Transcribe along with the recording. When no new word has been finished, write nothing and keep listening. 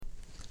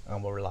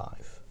and we're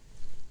live.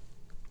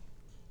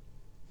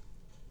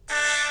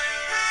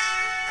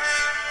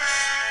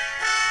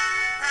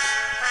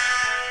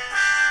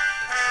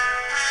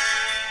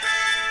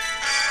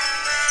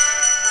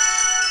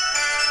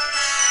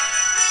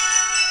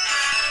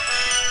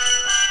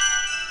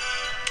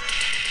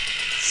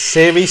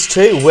 Series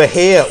 2, we're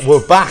here,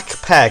 we're back,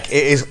 Peg.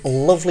 It is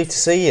lovely to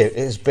see you. It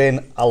has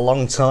been a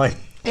long time.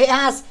 It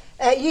has.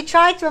 You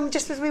tried,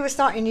 just as we were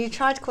starting, you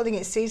tried calling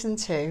it season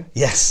 2.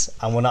 Yes,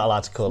 and we're not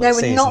allowed to call it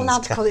season 2. No, we're not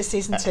allowed to call it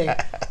season 2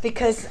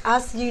 because,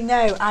 as you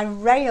know, I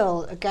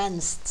rail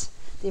against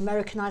the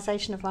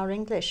Americanisation of our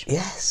English.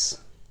 Yes.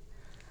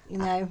 You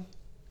know,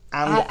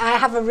 And I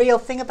have a real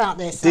thing about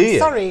this. Do I'm you?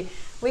 sorry,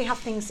 we have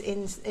things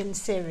in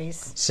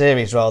series.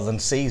 Series rather than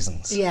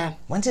seasons. Yeah.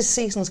 When did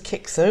seasons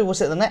kick through? Was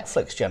it the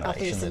Netflix generation? I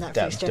think it's the that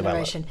Netflix developed?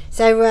 generation.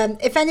 So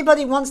if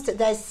anybody wants to,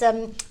 there's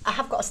I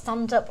have got a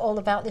stand-up all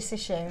about this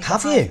issue.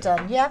 Have that you? I've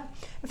done, yeah.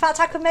 In fact,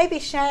 I could maybe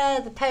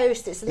share the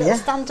post. It's a little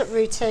stand-up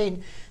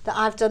routine that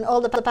I've done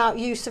all about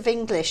use of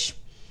English.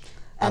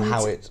 And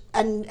how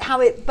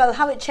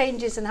it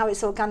changes and how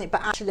it's organic,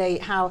 but actually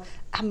how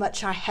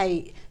much I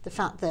hate the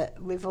fact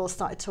that we've all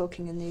started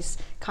talking in these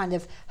kind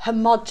of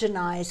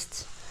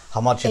homogenised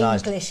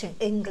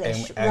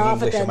English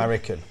rather English than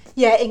American.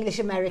 Yeah, English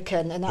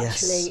American, and Yes.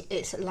 actually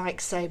it's like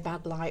so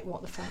bad, like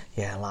what the fuck.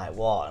 Yeah, like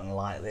what and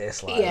like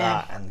this, like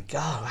Yeah. that, and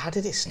God, how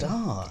did it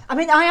start? I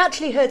mean, I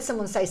actually heard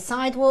someone say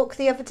sidewalk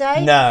the other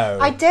day. No.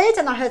 I did,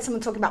 and I heard someone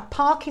talking about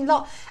parking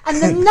lot.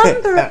 And the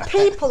number of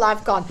people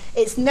I've gone,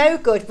 it's no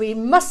good, we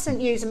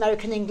mustn't use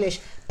American English,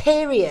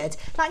 period.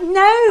 Like,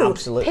 no.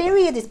 Absolutely.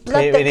 Period is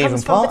blood Period that even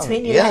comes from part of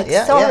between it. your Yeah, legs.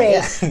 yeah, Sorry.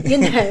 yeah. You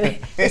know,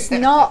 it's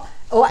not.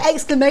 Or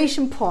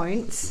exclamation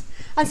points.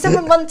 And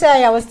someone one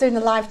day, I was doing a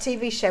live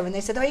TV show, and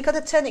they said, "Oh, you got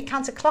to turn it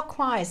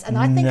counterclockwise." And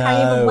I think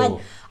I even went,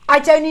 "I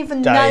don't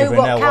even know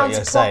what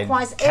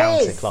counterclockwise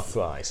is."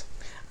 Counterclockwise.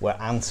 We're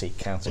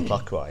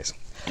anti-counterclockwise.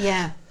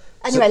 Yeah.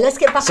 Anyway, let's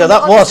get back So on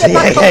that was on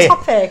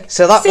topic.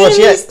 So that Series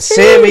was 2.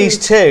 Series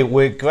 2.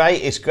 We're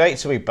great. It's great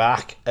to be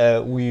back.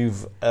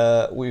 We've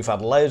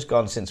had loads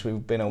gone since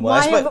we've been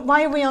away.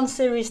 Why are we on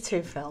Series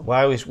 2, Phil?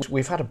 Well,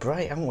 we've had a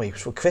break, haven't we?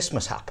 So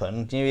Christmas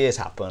happened, New Year's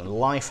happened,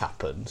 life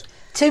happened.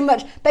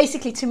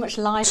 Basically too much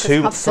life.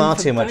 Far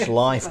too much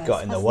life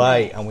got in the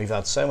way, and we've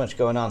had so much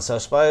going on. So I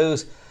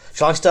suppose,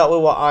 shall I start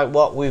with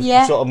what we've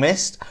sort of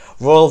missed?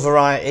 Royal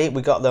Variety,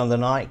 we got there on the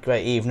night,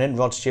 great evening.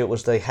 Rod Stewart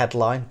was the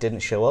headline, didn't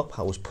show up,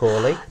 I was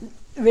poorly.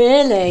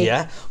 Really?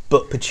 Yeah,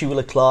 but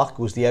Petula Clark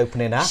was the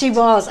opening act. She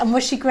was, and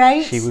was she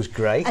great? She was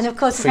great. And of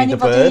course, if Feed the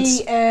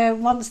anybody Birds.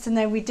 wants to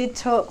know, we did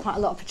talk quite a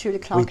lot of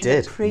Petula Clark We did,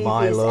 in the previous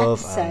My Love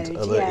episode. and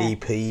other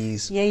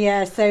EPs.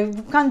 Yeah, so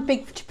we're kind of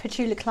big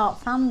Petula Clark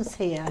fans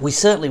here. We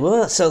certainly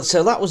were. So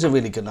that was a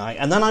really good night.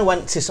 And then I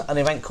went to an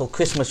event called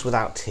Christmas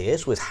Without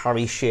Tears with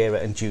Harry Shearer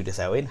and Judith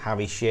Owen.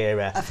 Harry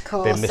Shearer of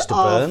course, being Mr.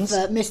 Burns.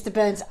 Mr.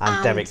 Burns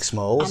and Derek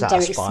Smalls and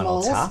at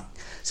Spinal Tap.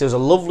 So it was a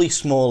lovely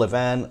small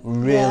event,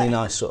 really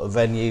nice sort of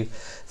venue.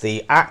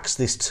 The acts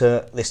this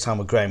time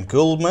were Graham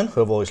Gouldman,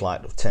 who I've always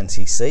liked of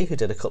 10cc, who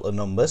did a couple of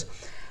numbers.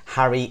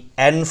 Harry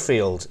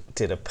Enfield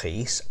did a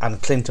piece, and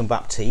Clinton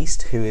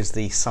Baptiste, who is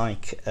the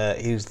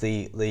who's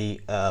the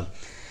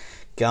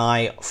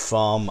guy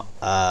from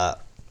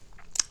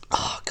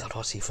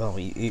what's he from?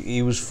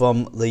 He was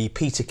from the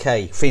Peter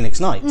Kay Phoenix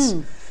Nights.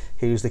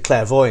 Who's the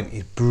clairvoyant.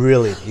 He's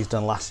brilliant. He's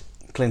done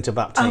Clinton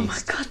Baptiste. Oh my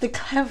God, the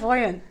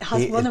clairvoyant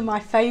has one of my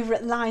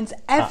favourite lines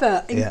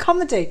ever in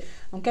comedy.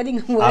 I'm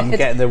getting a word. I'm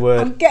getting the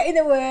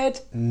word.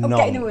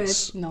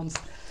 Nonce.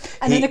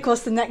 And then, of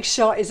course, the next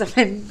shot is of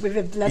him with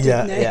a bloody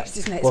nose,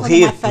 isn't it? It's well, one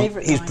of my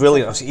favourite he's lines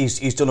brilliant. ever.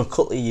 He's done a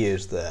couple of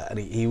years there, and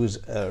he was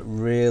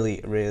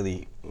really,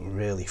 really,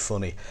 really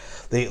funny.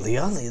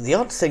 The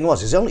odd thing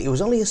was, it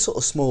was only a sort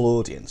of small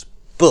audience,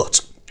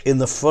 but in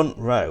the front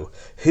row,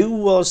 who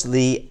was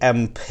the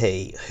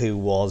MP who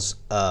was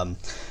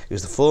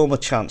the former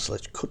Chancellor,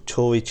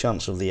 Tory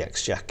Chancellor of the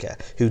Exchequer,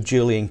 who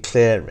Julian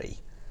Clary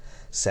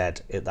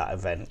said at that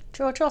event?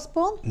 George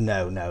Osborne?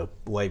 No,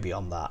 way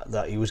beyond that.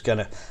 That he was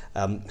gonna.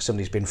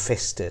 Somebody's been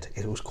fisted.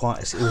 It was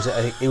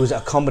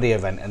a comedy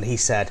event, and he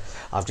said,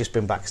 "I've just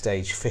been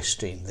backstage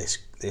fisting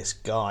this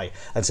guy,"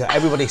 and so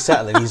everybody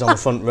settled. He's on the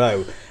front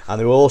row, and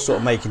they were all sort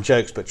of making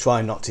jokes, but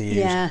trying not to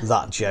use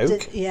that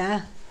joke.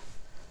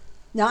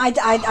 No, I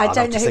don't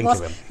know who it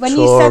was. When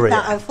Tory, you said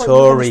that, I thought you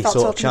were going to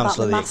start talking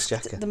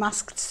about the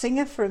Masked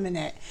Singer for a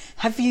minute.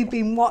 Have you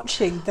been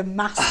watching The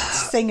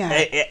Masked Singer?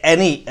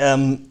 Any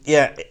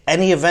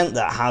event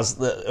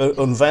that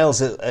unveils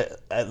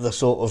the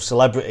sort of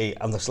celebrity,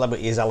 and the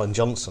celebrity is Ellen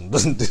Johnson,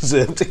 doesn't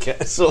deserve to get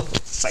a sort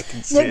of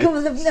second series.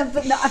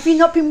 But have you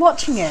not been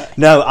watching it?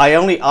 No,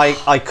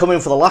 I come in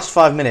for the last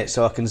 5 minutes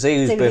so I can see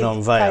who's been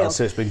unveiled.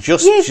 So it's been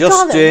Justin.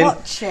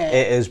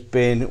 It has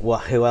been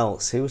who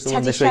else? Who was the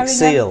one this week?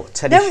 Seal.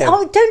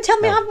 Don't tell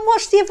me I haven't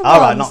watched the other ones.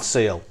 All right, not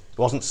Seal. It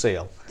wasn't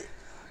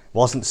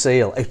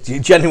Seal. It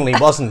genuinely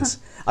wasn't.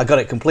 I got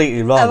it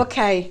completely wrong. Oh,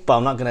 okay. But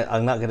I'm not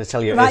gonna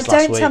tell you. Right, it is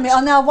last don't tell me. week's.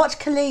 Oh, no, watch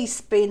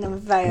Khalees being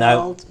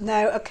unveiled.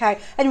 No, okay.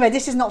 Anyway,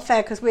 this is not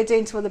fair because we're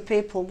doing to other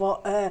people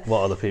what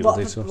other people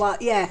do to us.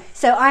 Yeah.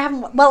 So I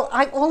haven't. Well,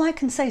 all I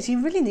can say is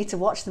you really need to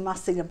watch The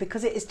Masked Singer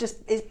because it's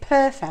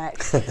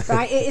perfect.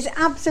 Right, it is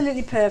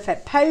absolutely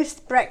perfect.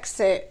 Post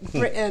Brexit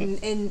Britain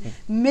in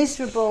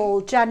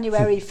miserable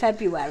January,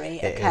 February.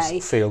 Okay, it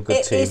is feel good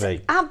TV. It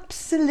is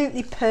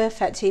absolutely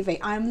perfect TV.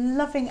 I'm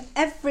loving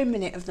every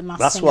minute of The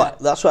Masked Singer.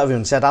 That's what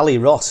everyone said. Ali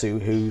Ross,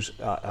 who's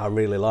I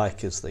really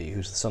like, who's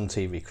the Sun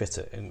TV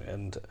critic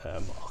and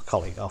our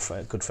colleague, our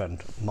good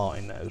friend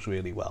Martin knows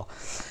really well.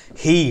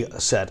 He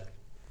said,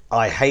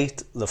 I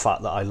hate the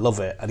fact that I love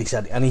it, and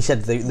he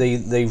said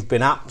they've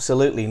been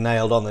absolutely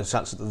nailed on in the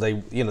sense that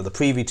the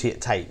preview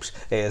tapes,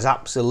 it is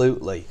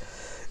absolutely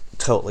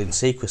totally in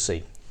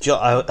secrecy.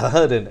 I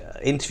heard an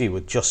interview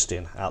with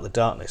Justin Out the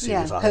Darkness.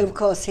 Yeah, who of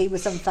course he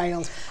was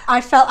unveiled. I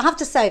have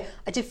to say,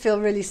 I did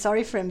feel really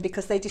sorry for him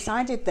because they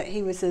decided that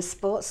he was a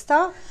sports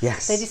star.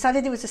 Yes. They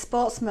decided he was a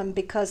sportsman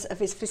because of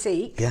his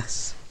physique.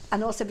 Yes.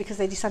 And also because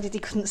they decided he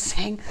couldn't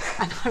sing,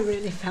 and I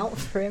really felt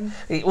for him.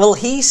 Well,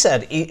 he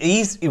said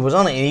he was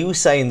on it, and he was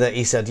saying that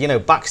he said,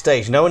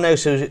 backstage, no one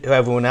knows who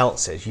everyone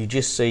else is. You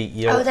just see.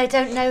 They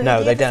don't know.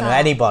 No, they don't know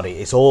anybody.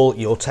 It's all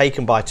you're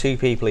taken by two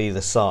people either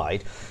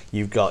side.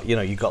 You've got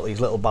these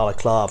little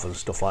balaclavas and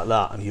stuff like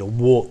that, and you'll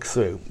walk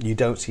through. You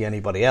don't see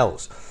anybody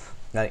else.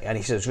 And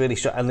he said it's really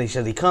strange. And he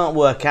said he can't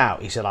work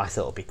out. He said I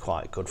thought it'd be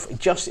quite good.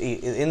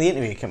 In the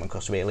interview, he came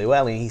across really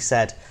well, and he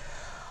said,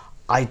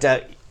 I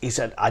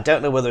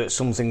don't know whether it's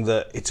something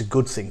that it's a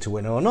good thing to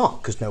win or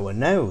not, because no one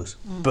knows.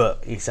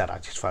 But he said, I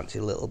just fancy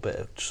a little bit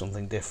of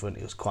something different.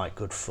 It was quite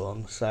good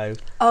fun. So.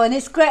 Oh, and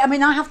it's great. I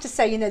mean, I have to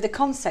say, the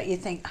concept, you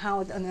think, how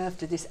on earth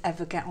did this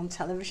ever get on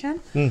television?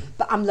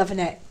 But I'm loving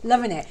it.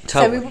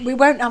 Totally. So we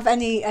won't have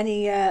any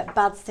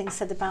bad things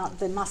said about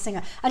The Masked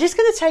Singer. I'm just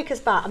going to take us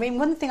back. I mean,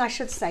 one thing I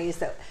should say is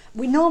that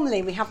we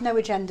have no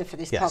agenda for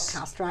this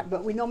podcast, right?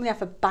 But we normally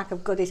have a bag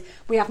of goodies.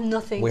 We have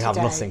nothing We today. have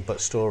nothing but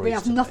stories. We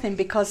have nothing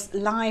because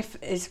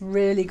life is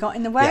really got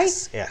in the way.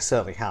 Yes, yeah,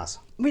 certainly has.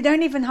 We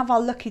don't even have our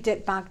lucky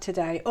dip bag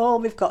today. All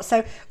we've got.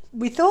 So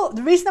we thought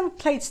the reason I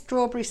played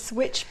Strawberry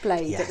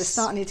Switchblade at the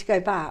start, I need to go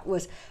back,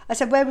 was I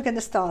said, where are we going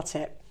to start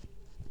it?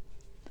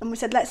 And we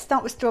said, let's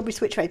start with Strawberry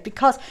Switchblade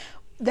because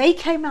they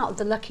came out of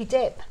the Lucky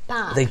Dip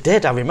bag. They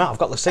did, I remember. I've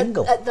got the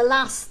single. At the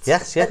last.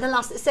 Yes, yeah. At the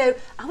last. So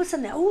I was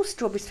saying,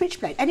 Strawberry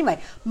Switchblade.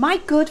 Anyway, my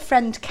good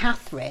friend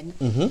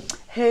Catherine,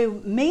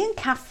 who, me and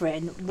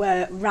Catherine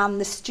ran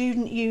the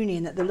student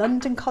union at the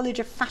London College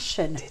of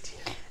Fashion. Did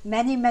you?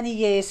 Many, many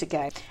years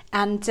ago.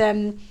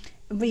 And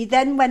we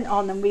then went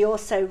on and we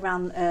also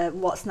ran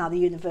what's now the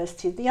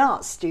University of the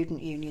Arts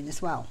Student Union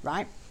as well,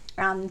 right?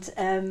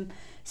 And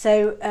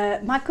so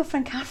my good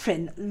friend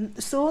Catherine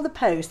saw the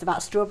post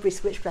about Strawberry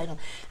Switchblade on,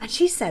 and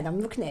she said,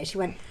 I'm looking at it, she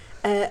went,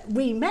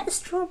 we met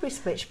Strawberry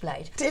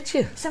Switchblade. Did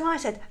you? So I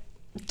said,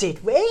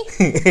 did we?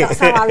 That's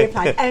how I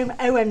replied,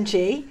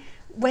 OMG.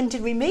 When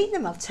did we meet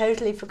them? I've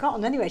totally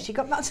forgotten. Anyway, she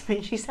got back to me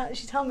and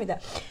she told me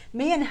that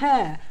me and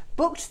her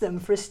booked them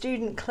for a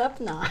student club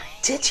night.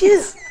 Did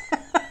you?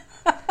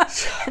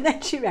 And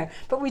then she wrote,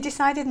 but we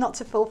decided not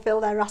to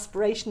fulfil their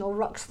aspirational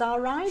rock star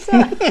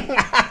rider.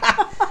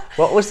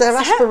 What was their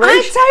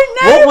aspiration? I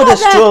don't know. What would a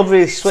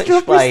Strawberry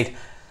Switchblade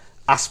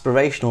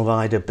aspirational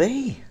rider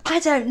be? I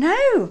don't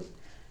know.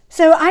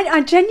 So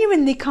I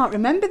genuinely can't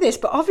remember this,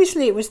 but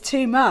obviously it was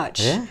too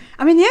much. Yeah.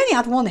 I mean, they only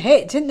had one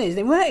hit, didn't they?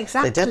 They weren't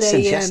exactly... They did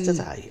since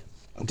yesterday.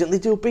 Didn't they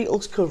do a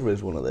Beatles cover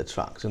as one of their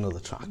tracks, another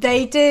track?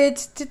 They did.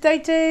 Did they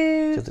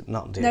do... Did it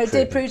not Dear No, Prudence?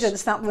 Dear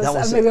Prudence, that was...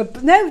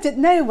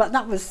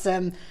 that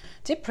was...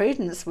 Dear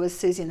Prudence was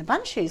Susie and the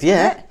Banshees,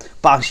 wasn't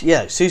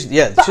it?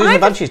 Susie and the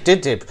Banshees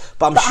did,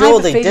 but I'm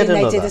sure they did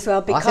another. They did as well,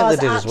 because I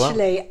think they did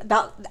actually, as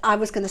well. I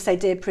was going to say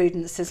Dear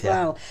Prudence as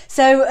well.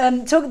 So,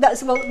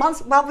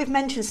 while we've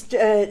mentioned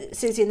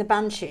Susie and the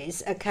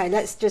Banshees, okay,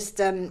 let's just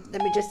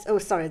let me just. Oh,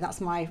 sorry, that's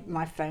my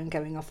phone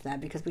going off there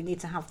because we need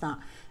to have that.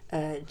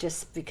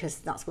 Just because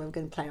that's where we're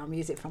going to play our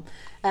music from.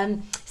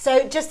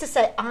 So just to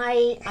say,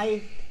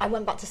 I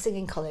went back to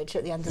singing college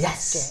at the end of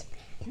last year.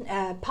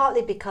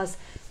 Partly because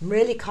I'm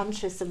really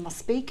conscious of my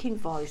speaking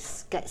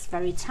voice gets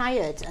very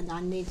tired and I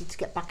needed to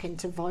get back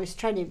into voice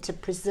training to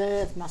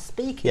preserve my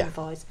speaking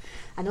voice,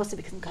 and also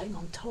because I'm going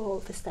on tour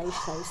for Stage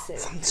Show soon.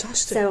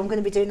 Fantastic. So I'm going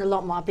to be doing a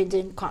lot more. I've been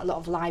doing quite a lot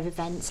of live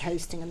events,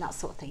 hosting and that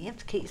sort of thing. You have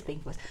to keep your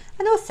speaking voice.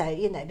 And also,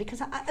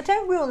 because I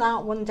don't rule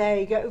out one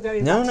day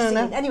going back to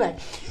singing. Anyway,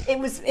 it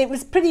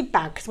was pretty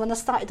bad because when I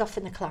started off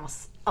in the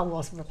class, I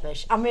was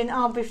rubbish. I mean,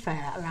 I'll be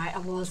fair, right? I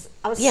was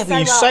yeah, so but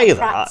you say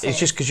that, it's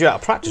just because you're out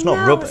of practice,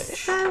 not rubbish. I was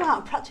so out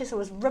of practice, I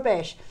was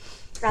rubbish.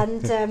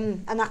 And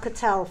and I could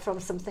tell from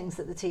some things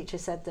that the teacher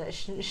said that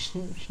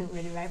shouldn't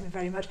really rate me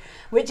very much,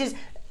 which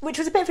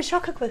was a bit of a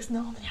shocker because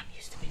normally I'm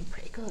used to being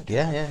pretty good.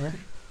 Yeah.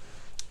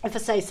 If I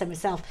say so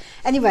myself.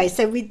 Anyway,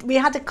 so we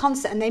had a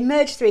concert and they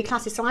merged 3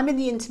 classes. So I'm in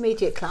the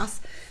intermediate class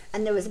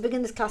and there was a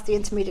beginners class, the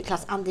intermediate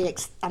class, and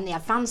the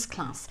advanced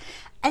class.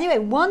 Anyway,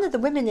 one of the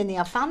women in the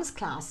advanced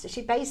class,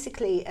 she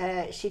basically,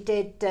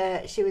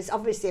 she was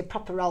obviously a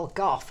proper old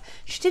goth.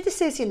 She did the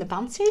Susie and the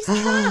Banshees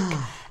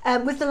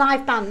track with the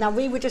live band. Now,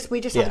 we just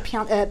had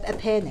a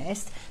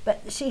pianist,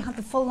 but she had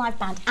the full live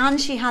band, and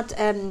she had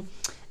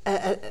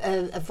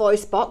a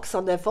voice box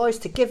on her voice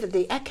to give her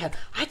the echo.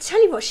 I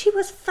tell you what, she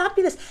was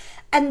fabulous.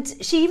 And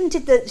she even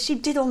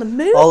did all the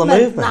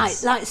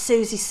movements. Like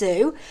Susie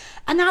Sue.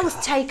 And I was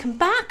taken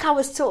back. I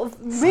was sort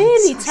of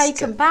really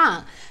taken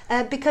back.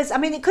 Because, I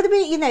mean, it could have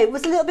been, it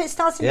was a little bit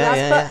starting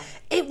but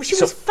she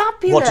was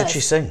fabulous. What did she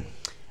sing?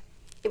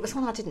 It was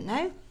one I didn't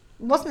know. It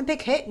wasn't a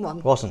big hit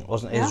one.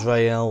 Wasn't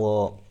Israel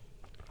or...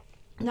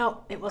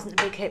 No, it wasn't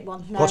a big hit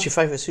one. No. What's your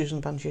favourite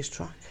Susan Banshees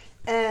track?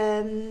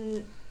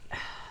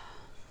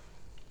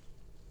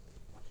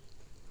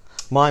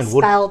 Mine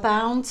would...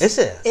 Spellbound. Is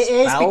it? It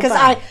is, because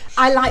I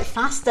like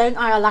fast, don't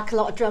I? I like a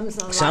lot of drums.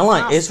 And I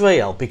like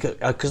Israel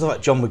because I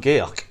like John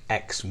McGeoch,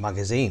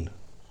 ex-Magazine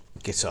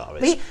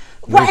guitarist.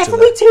 Whatever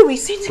we do, we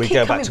seem to we keep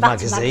go coming back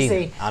to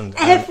Magazine. And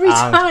every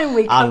time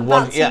we come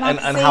back to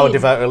Magazine. And how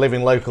devout are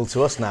living local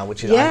to us now,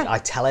 which is I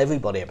tell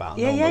everybody about.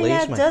 No one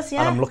believes me. Does,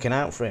 and I'm looking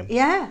out for him.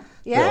 Yeah.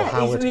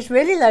 He's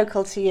really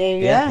local to you.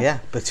 Yeah.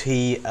 But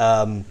he...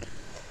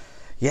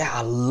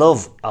 I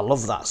love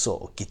that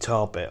sort of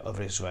guitar bit of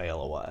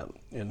Israel or whatever.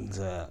 And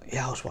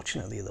I was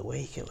watching it the other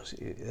week.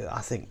 I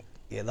think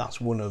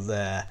that's one of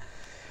their...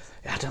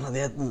 I don't know,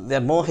 they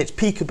had more hits.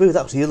 Peekaboo,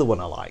 that was the other one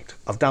I liked.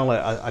 I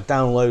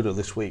downloaded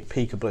this week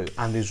Peekaboo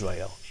and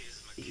Israel.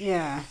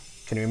 Yeah.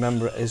 Can you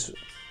remember it?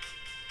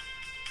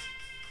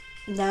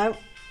 No.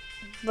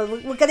 But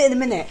we'll get it in a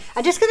minute.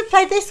 I'm just going to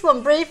play this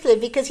one briefly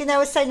because, I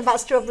was saying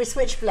about Strawberry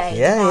Switchblade.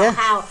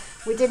 How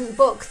we didn't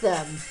book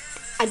them.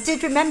 I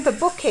did remember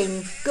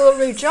booking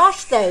Guru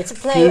Josh, though, to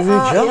play...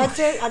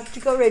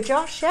 Guru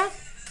Josh, yeah.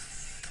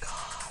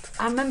 God.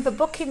 I remember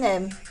booking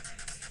him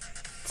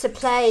to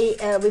play...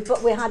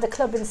 We had a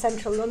club in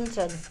central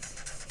London.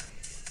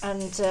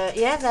 And,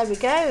 there we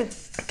go.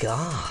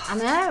 God. I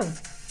know.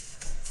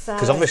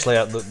 Because obviously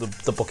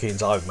the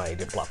bookings I've made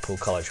at Blackpool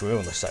College, we were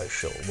on the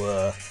social,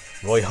 were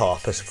Roy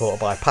Harper, supported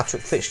by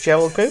Patrick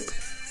Fitzgerald Group.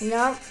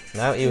 No,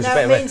 he was a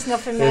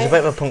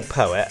bit of a punk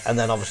poet, and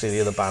then obviously the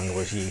other band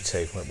was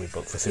U2 that we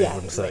booked for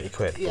 330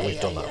 quid. But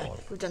we've done that one.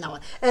 We've done that one.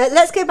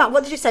 Let's go back.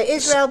 What did you say?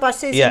 Israel by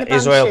Susie and the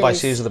Banshees. Israel by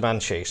Susie and the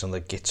Banshees, and the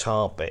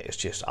guitar bit is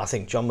just... I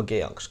think John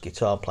McGeoch's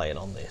guitar playing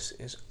on this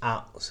is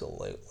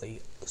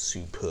absolutely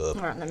superb.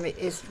 All right, let me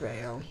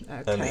Israel.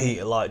 Okay. And he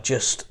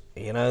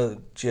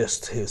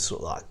just his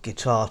sort of like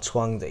guitar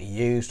twang that he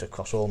used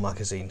across all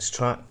Magazine's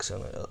tracks,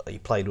 and he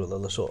played with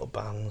other sort of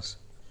bands.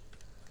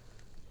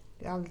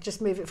 I'll just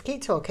move it.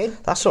 Keep talking.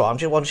 That's all right. I'm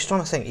just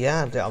trying to think.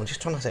 Yeah, I'm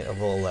just trying to think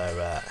of all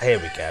their... here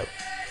we go.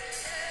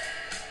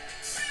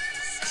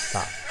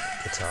 That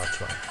guitar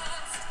twang.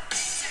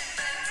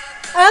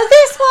 Oh,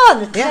 this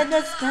one! Yeah.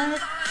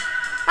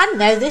 I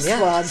know this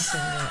one.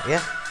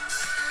 Yeah.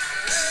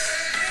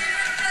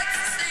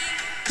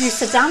 Used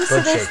to dance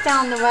to this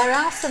down the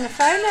warehouse in the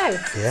phono.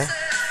 Yeah.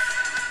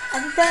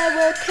 And there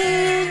were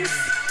kings.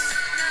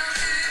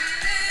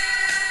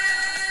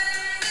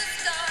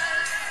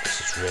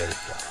 This is really good.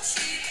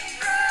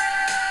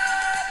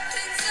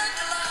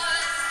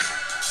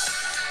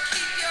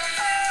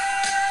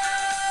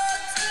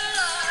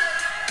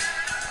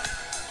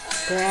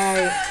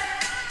 Great.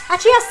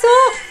 Actually, I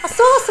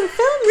saw some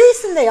film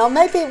recently, or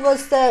maybe it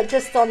was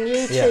just on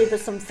YouTube or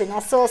something. I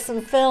saw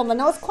some film, and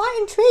I was quite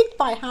intrigued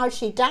by how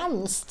she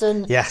danced.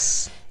 And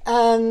yes.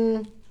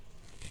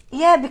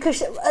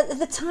 Because at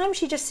the time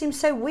she just seemed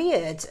so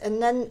weird, and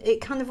then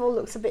it kind of all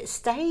looks a bit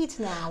staid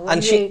now.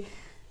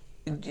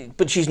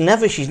 But she's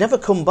never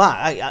come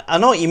back. I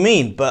know what you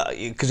mean, but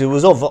because it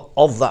was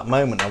of that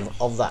moment,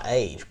 of that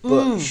age.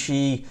 But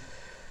she,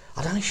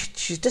 I don't know,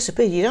 she's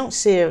disappeared. You don't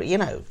see her,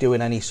 doing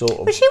any sort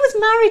of... But she was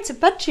married to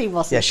Budgie,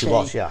 wasn't she?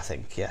 Yeah, she was, I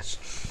think, yes.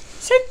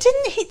 So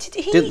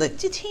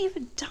did he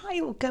even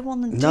die or go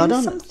on and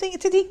do something?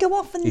 Did he go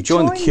off and he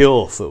joined the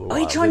Cure for a while? Oh,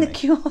 he joined the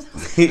Cure.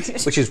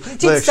 Which is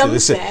virtually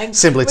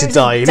similar to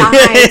dying.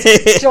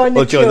 Join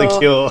the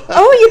Cure.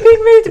 Oh, you've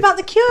been rude about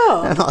the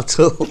Cure? No, not at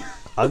all.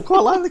 I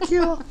quite like the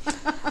Cure.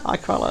 I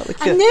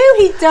knew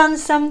he'd done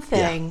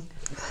something.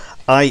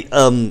 I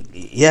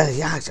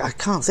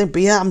can't think,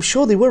 but I'm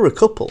sure they were a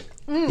couple.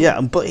 Yeah,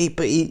 but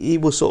he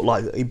was sort of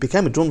like, he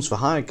became a drums for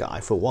hire guy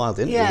for a while,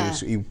 didn't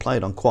he? He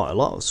played on quite a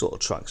lot of sort of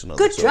tracks and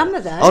good drummer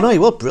though. Oh no, he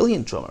was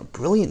brilliant drummer.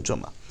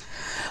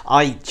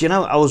 I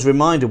was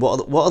reminded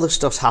what other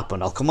stuff's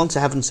happened. I'll come on to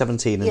Heaven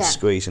 17 and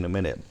Squeeze in a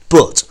minute,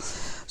 but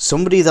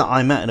somebody that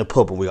I met in a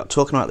pub, and we got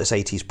talking about this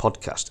 80s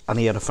podcast, and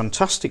he had a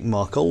fantastic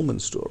Mark Ullman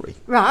story.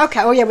 Right,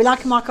 okay. Oh yeah, we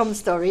like a Mark Ullman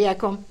story. Yeah,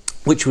 go on.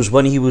 Which was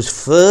when he was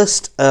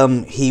first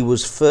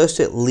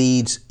at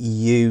Leeds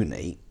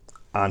Uni,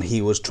 and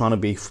he was trying to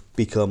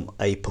become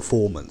a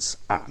performance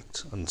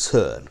act and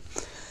turn.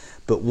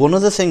 But one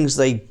of the things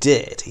they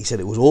did, he said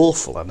it was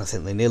awful, and I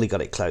think they nearly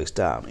got it closed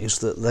down, is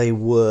that they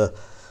were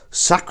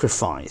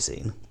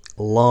sacrificing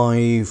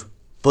live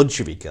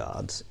Budgie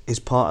Guards is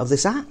part of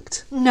this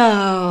act.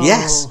 No.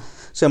 Yes.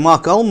 So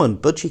Mark Ullman,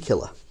 Budgie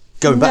Killer.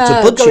 Going back to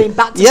Budgie. Going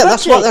back to yeah,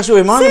 Budgie. That's what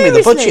reminded me of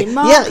the Seriously, Budgie.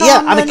 Mark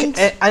Ullman.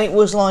 And it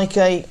was like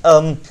a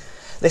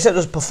they said it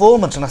was a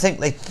performance, and I think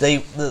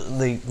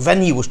the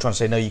venue was trying to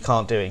say, no, you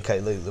can't do it,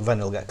 the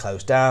venue will get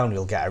closed down,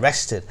 you'll get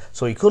arrested,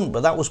 so he couldn't,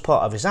 but that was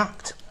part of his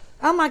act.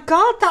 Oh my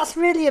God, that's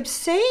really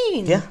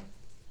obscene. Yeah.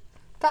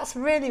 That's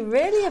really,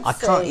 really obscene. I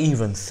can't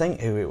even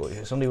think who it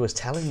was. Somebody was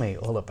telling me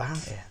all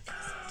about it.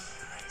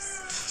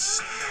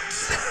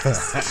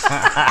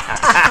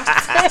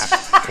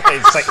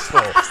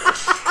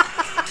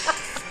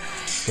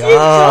 You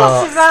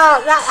talked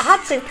about that.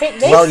 Had to pick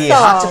this Well, you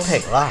song. had to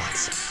pick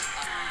that.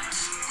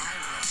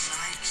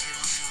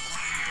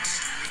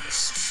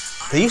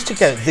 They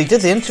did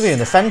the interview in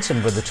the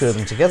Fenton with the two of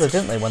them together,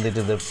 didn't they, when they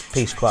did the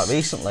piece quite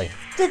recently?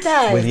 Did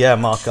they? With,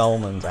 Mark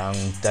Ullman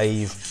and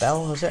Dave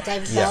Bell, was it?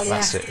 Dave Bell,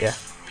 that's it, yeah.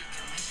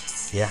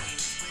 Yeah.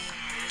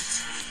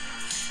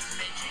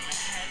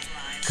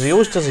 Because he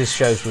always does his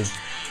shows with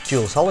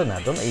Jools Holland now,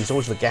 doesn't he? He's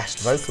always the guest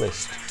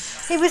vocalist.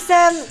 It was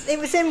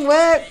in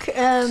work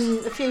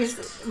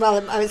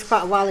it was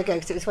quite a while ago,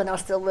 because it was when I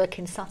was still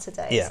working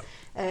Saturdays. Yeah.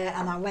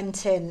 And I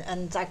went in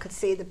and I could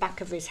see the back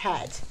of his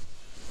head.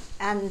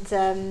 And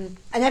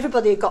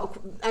everybody got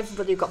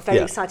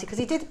very excited, because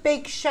he did a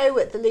big show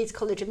at the Leeds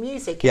College of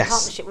Music in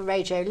partnership with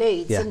Radio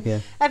Leeds,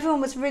 and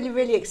everyone was really,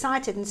 really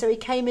excited. And so he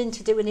came in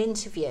to do an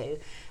interview,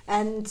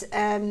 and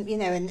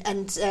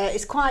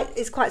it's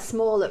quite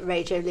small at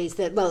Radio Leeds.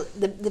 The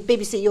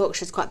BBC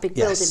Yorkshire is quite a big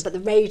building, but the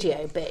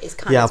radio bit is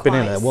kind of I've been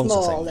in quite there once,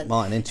 small. I think.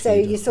 Martin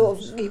interviewed So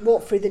you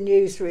walk through the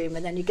newsroom,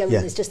 and then you go in.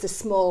 There's just a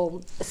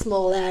small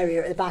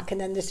area at the back,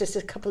 and then there's just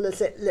a couple of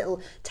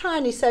little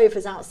tiny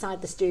sofas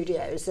outside the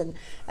studios, and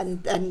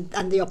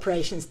the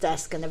operations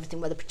desk and everything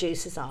where the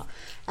producers are,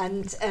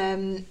 and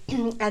then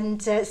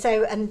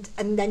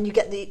you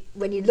get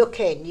when you look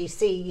in, you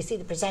see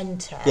the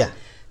presenter,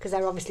 because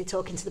they're obviously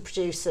talking to the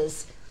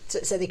producers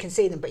so they can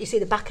see them, but you see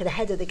the back of the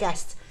head of the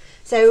guest.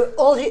 So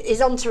all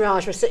his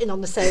entourage were sitting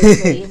on the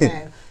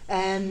sofa,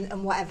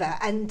 and whatever,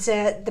 and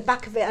the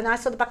back of it, and I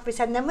saw the back of his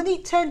head, and then when he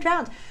turned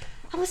round,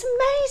 I was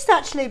amazed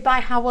actually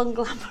by how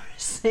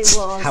unglamorous it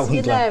was,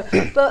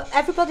 But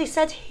everybody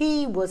said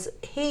he was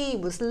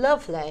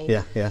lovely.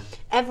 Yeah.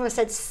 Everyone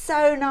said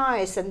so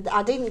nice, and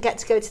I didn't get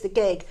to go to the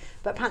gig,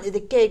 but apparently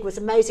the gig was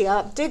amazing.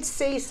 I did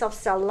see Soft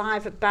Cell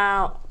live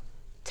about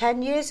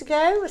 10 years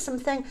ago or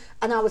something,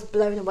 and I was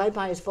blown away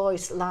by his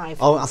voice live.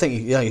 Oh, I think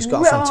he's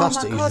got a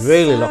fantastic. He's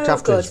really looked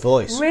after his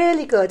voice.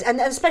 Really good, and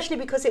especially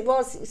because it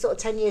was sort of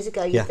 10 years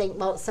ago. You think,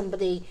 well,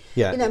 somebody,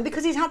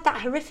 because he's had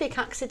that horrific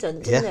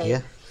accident, didn't he?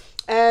 Yeah.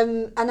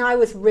 And I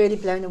was really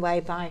blown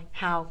away by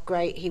how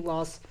great he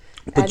was.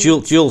 But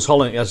Jools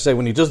Holland, as I say,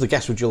 when he does the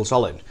guest with Jools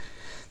Holland,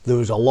 there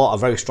was a lot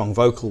of very strong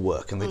vocal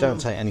work, and they don't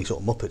take any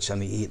sort of Muppets,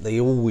 and they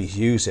always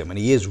use him, and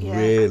he is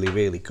really,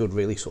 really good,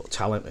 really sort of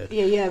talented.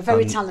 Yeah,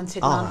 very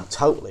talented man.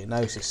 Totally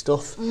knows his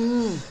stuff.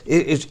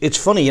 It's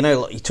funny,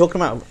 you're talking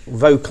about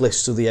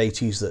vocalists of the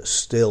 80s that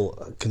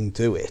still can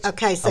do it.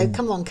 Okay, so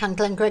come on, can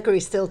Glenn Gregory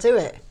still do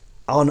it?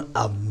 On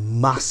a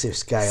massive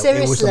scale.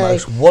 Seriously. It was the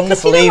most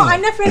wonderful evening. I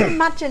never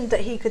imagined that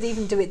he could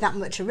even do it that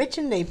much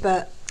originally,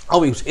 but...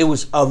 Oh, it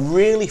was a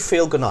really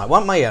feel-good night.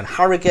 Went my own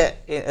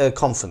Harrogate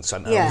Conference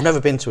Centre. I've never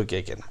been to a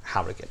gig in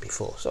Harrogate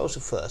before, so it was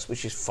the first,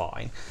 which is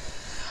fine.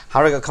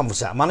 Harrogate Conference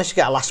Centre. I managed to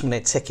get a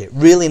last-minute ticket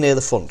really near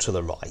the front to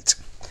the right.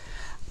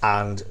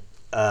 And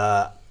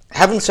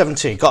Heaven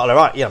 17 got it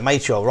right,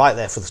 made sure right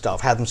there for the start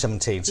of Heaven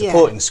 17,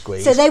 supporting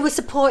Squeeze. So they were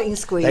supporting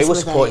Squeeze. They were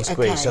supporting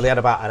Squeeze, so they had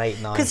about an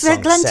 8-9 because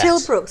song Glenn set.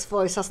 Tilbrook's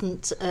voice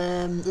hasn't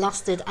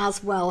lasted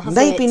as well, has it?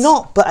 Maybe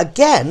not, but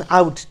again,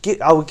 I would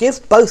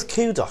give both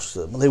kudos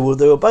to them. They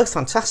were both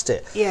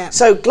fantastic. Yeah.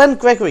 So Glenn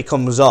Gregory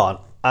comes on,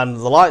 and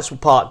the lights were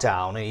parked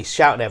down, and he's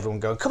shouting at everyone,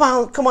 going, "Come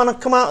on, come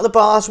out of the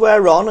bars,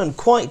 we're on," and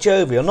quite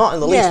jovial, not in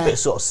the least bit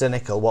sort of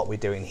cynical. What we're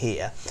doing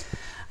here.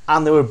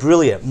 And they were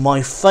brilliant.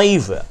 My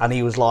favourite, and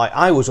he was like,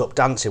 I was up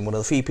dancing, one of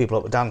the few people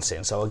up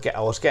dancing, so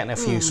I was getting a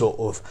few sort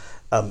of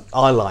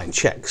eyeline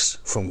checks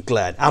from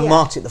Glenn and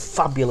Martin, the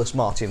fabulous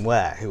Martin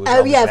Ware, who was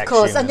of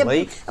course. In the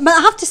league. But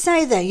I have to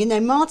say though,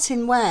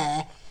 Martin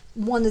Ware,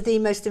 one of the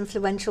most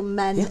influential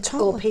men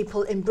or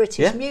people in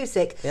British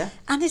music,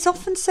 and is so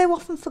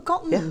often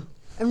forgotten. Yeah.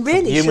 And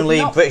really, Human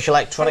League, British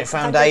Electronic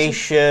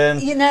Foundation,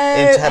 Into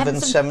Heaven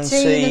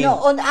 17,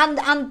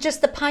 and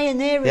just the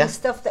pioneering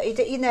stuff that he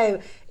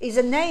did. He's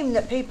a name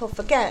that people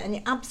forget, and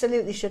you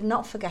absolutely should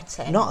not forget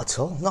it. Not at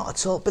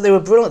all. But they were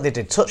brilliant. They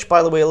did Touched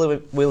by the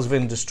Wheels of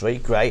Industry,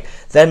 great.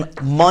 Then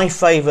my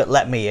favourite,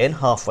 Let Me In,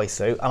 halfway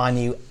through, and I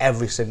knew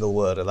every single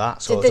word of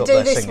that. So did they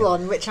do this singing.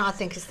 one, which I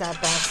think is their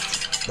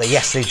best?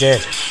 Yes, they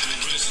did.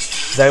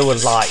 They were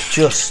like,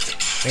 just,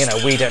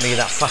 we don't need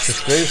that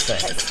fascist groove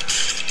thing.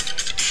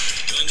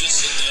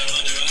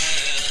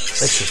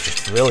 This is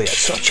just brilliant.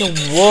 Such a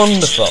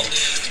wonderful.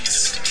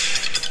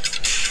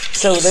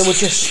 So they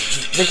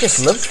just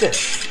lived it.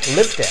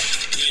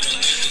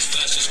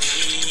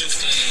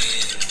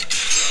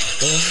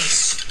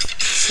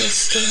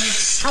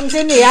 Sisters. Hands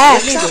in the air.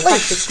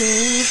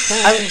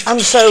 Exactly.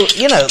 And so,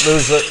 you know, there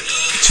was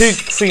two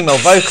female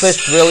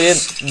vocalists,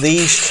 brilliant.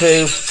 These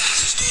two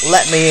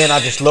let me in, I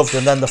just loved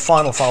them. Then the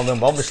final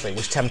number, obviously,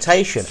 was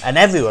Temptation. And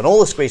everyone, all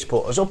the Squeeze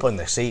supporters up in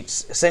their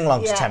seats, sing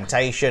along to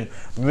Temptation.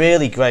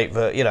 Really great,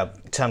 you know,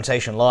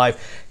 Temptation live.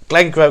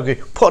 Glenn Gregory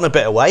put on a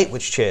bit of weight,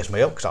 which cheers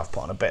me up because I've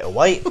put on a bit of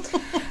weight.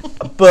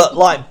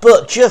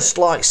 but just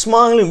like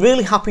smiling,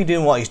 really happy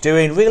doing what he's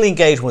doing, really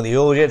engaged with the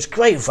audience,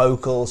 great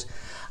vocals,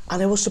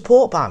 and it was a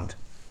support band.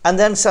 And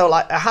then so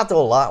like I had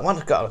all that, went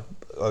and got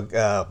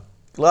a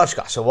large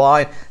glass of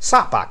wine,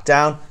 sat back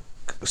down,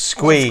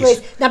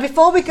 Squeeze. Now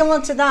before we go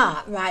on to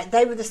that, right,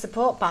 they were the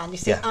support band. You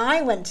see, Yeah.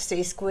 I went to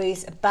see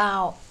Squeeze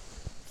about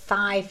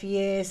 5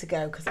 years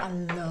ago because I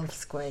love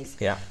Squeeze.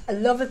 Yeah. I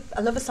love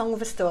a song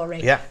with a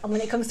story. Yeah. And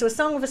when it comes to a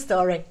song with a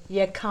story,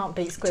 you can't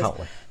beat Squeeze.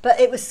 Totally. But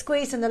it was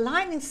Squeeze and the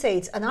Lightning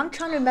Seeds, and I'm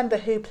trying to remember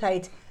who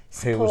played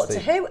support to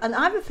who, and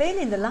I have a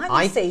feeling the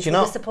Lightning Seeds were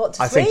the support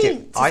to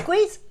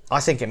Squeeze. I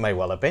think it may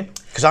well have been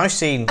because I've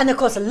seen. And of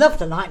course, I love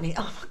the Lightning.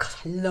 Oh my god,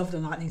 I love the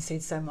Lightning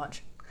Seeds so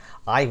much.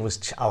 I was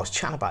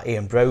chatting about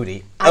Ian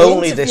Brody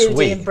only this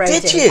week. Ian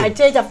Brody. Did you? I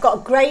did. I've got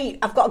a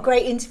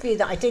great interview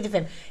that I did of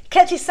him. He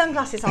kept his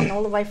sunglasses on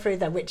all the way through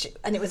there,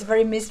 and it was a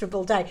very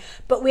miserable day.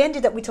 But we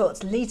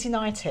talked Leeds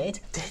United.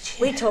 Did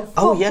you? We talked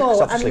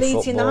football and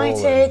Leeds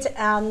United,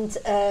 and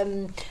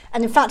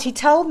in fact he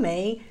told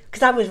me,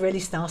 because I was really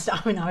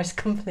starstruck. I mean, I was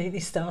completely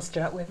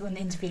starstruck when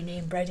interviewing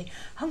Ian Brody.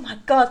 Oh my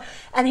god!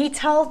 And he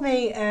told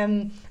me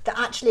that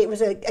actually it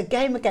was a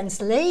game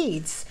against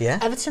Leeds,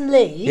 Everton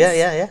Leeds,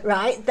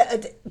 right, that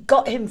had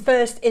got him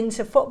first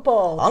into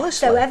football.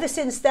 Honestly, so ever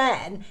since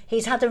then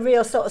he's had a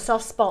real sort of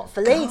soft spot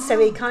for Leeds. So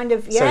he kind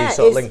of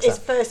his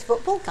first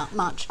football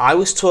match. I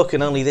was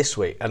talking only this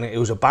week, and it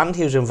was a band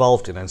he was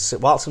involved in. And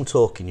whilst I'm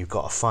talking, you've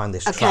got to find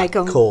this track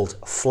called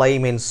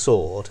 "Flaming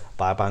Sword"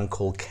 by a band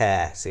called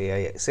Care,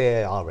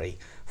 C-A-R-E,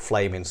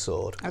 Flaming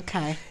Sword.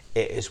 Okay.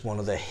 It is one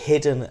of the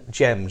hidden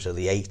gems of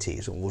the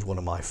 80s and was one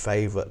of my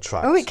favourite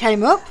tracks. Oh, it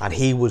came up? And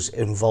he was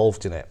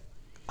involved in it.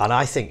 And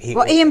I think he...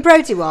 What, Ian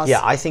Brody was?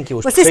 Yeah, I think he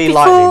was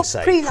pre-Lightning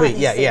Seeds. Pre-Lightning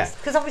Seeds? Yeah.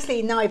 Because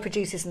obviously now he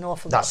produces an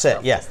awful lot of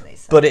stuff, doesn't he?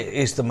 So. But it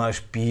is the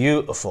most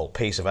beautiful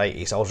piece of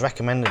 80s. I was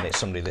recommending it to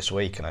somebody this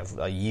week, and I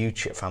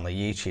found the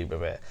YouTube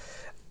of it.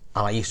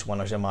 And I used to,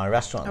 when I was in my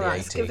restaurant in the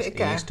 80s, it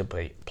used to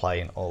be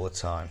playing all the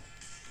time.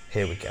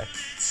 Here we go.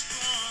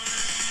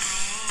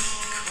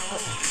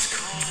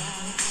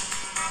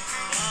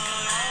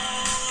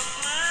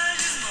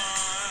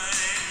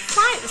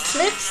 Quite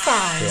Smith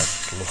sound. Yeah,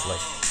 it's lovely.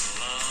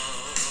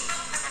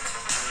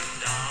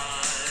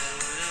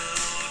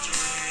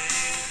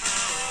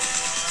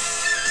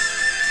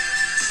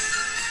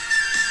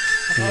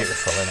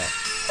 Beautiful, isn't it?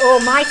 Oh,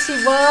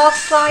 Mighty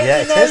Wasp, like,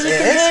 yeah, you know, you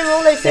can hear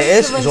all those instruments. It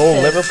is, it's all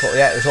Liverpool,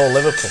 yeah, it's all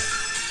Liverpool.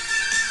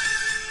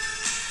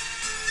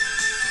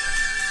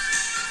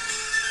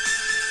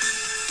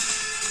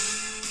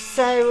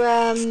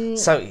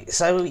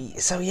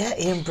 So yeah,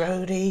 Ian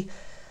Brody.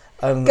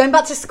 Going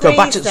back to Squeeze.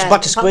 Back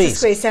to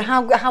Squeeze. So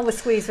how was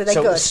Squeeze? Were they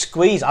good?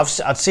 Squeeze, I've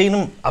seen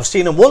them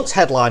once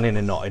headlining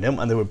in Nottingham,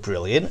 and they were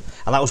brilliant.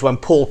 And that was when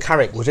Paul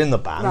Carrick was in the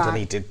band, and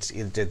he did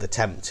the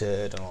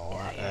Tempted and all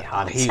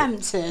that.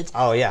 Tempted.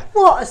 Oh yeah.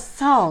 What a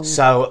song!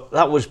 So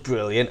that was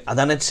brilliant. And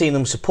then I'd seen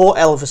them support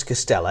Elvis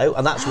Costello,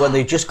 and that's when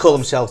they just called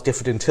themselves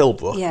Difford and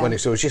Tilbrook, when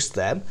it was just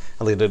them,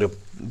 and they did a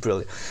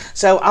brilliant.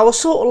 So I was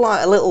sort of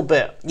like a little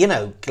bit, you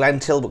know, Glenn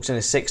Tilbrook's in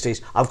his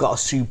 60s. I've got a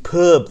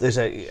superb. It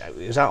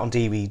was out on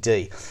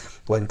DVD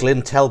when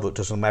Glenn Tilbrook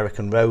does an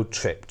American road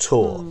trip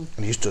tour,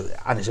 and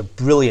it's a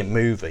brilliant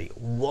movie,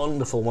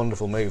 wonderful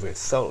movie.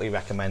 Totally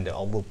recommend it.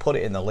 We'll put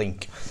it in the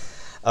link.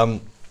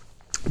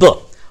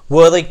 But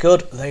were they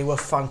good? They were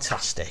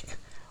fantastic.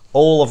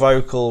 All the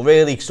vocal,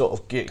 really sort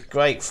of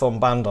great fun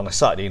band on a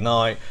Saturday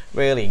night,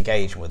 really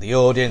engaging with the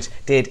audience,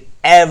 did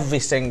every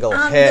single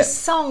hit. And the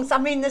songs, I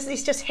mean,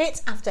 it's just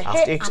hit after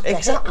hit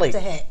after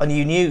hit. And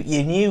you knew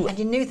and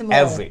you knew them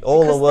all.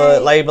 All the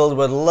word labelled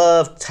with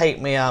love,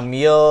 Take Me, I'm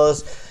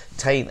Yours,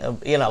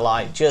 you know,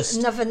 like just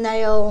Another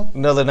Nail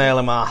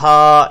in My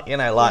Heart, you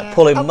know, like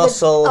Pulling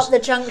Muscles, Up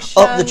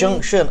the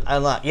Junction,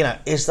 and like, you know,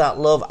 Is That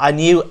Love? I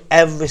knew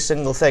every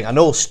single thing, and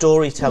all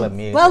storytelling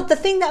music. Well, the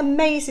thing that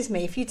amazes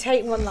me, if you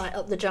take one like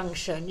Up the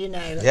Junction, you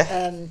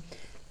know,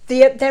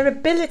 their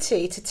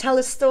ability to tell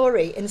a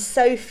story in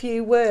so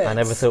few words. I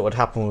never thought it would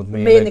happen with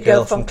me and the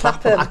girl from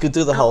Clapham. I could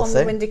do the whole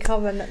thing. On the Windy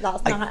Common that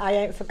night, I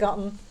ain't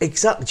forgotten.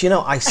 Exactly. Do you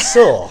know, I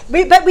saw...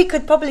 But we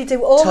could probably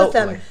do all of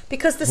them,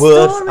 because the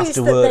stories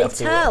that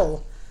they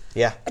tell...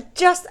 Yeah.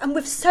 Just, and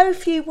with so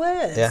few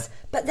words,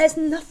 but there's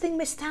nothing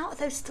missed out of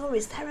those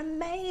stories. They're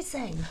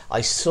amazing.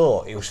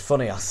 It was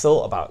funny, I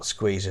thought about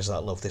Squeeze Is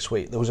That Love this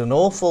week. There was an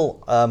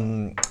awful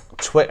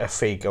Twitter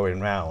feed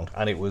going round,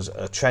 and it was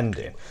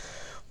trending.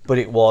 But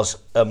it was,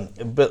 but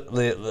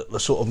the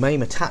sort of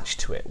meme attached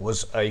to it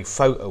was a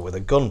photo with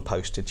a gun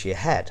posted to your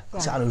head.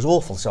 Right. And it was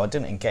awful, so I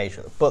didn't engage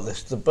with it. But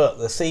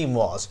the theme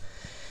was,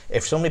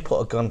 if somebody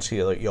put a gun to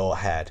your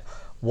head,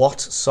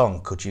 what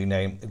song could you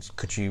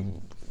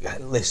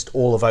list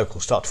all the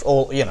vocals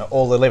all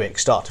the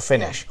lyrics start to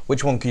finish. Yeah.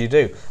 Which one could you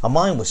do? And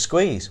mine was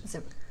Squeeze.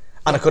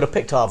 And I could have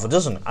picked half a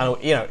dozen. And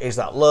Is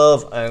That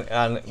Love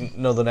and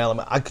Northern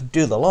Element. I could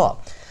do the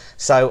lot.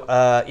 So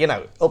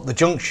Up the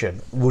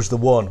Junction was the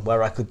one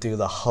where I could do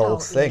the whole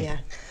thing. Yeah.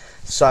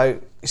 So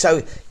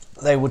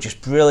they were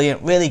just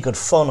brilliant, really good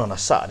fun on a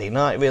Saturday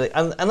night, really.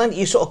 And then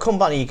you sort of come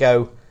back and you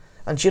go,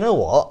 and do you know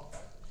what?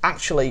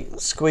 Actually,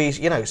 Squeeze,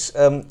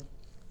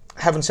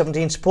 Heaven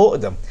 17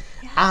 supported them.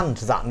 Yeah. And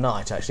that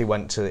night I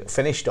actually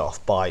finished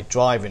off by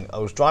driving. I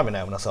was driving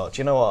home and I thought,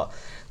 do you know what?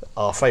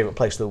 Our favourite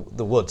place, the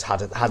Woods, had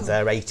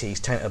their 80s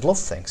Tainted Love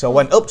thing. So I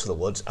went up to the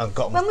Woods and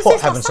got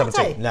put Heaven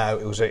 17. No,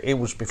 it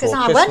was before Christmas.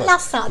 I went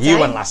last Saturday. You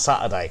went last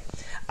Saturday.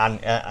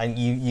 And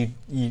you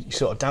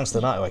sort of danced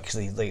the night away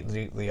because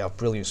they have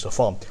brilliant stuff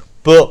on.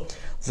 But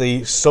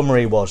the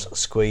summary was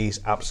Squeeze,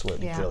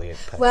 absolutely brilliant.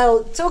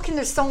 Well, talking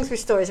of songs with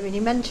stories, I mean,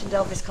 you mentioned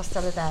Elvis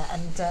Costello there,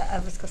 and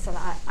Elvis Costello,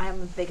 I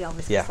am a big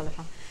Elvis Costello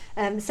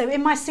fan. So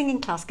in my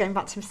singing class, going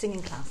back to my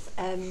singing class,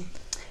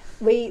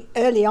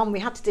 early on we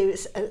had to do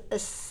a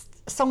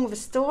song with a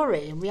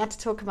story, and we had to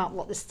talk about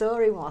what the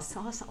story was.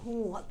 So I was like,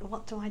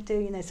 what do I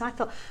do? So I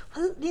thought,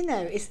 well,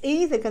 it's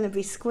either going to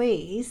be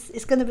Squeeze,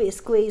 it's going to be a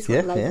Squeeze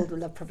with Local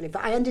Love probably,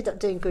 but I ended up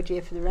doing Good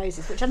Year for the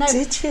Roses, which I know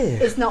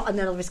is not an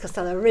Elvis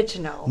Costello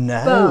original.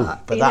 No,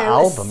 but that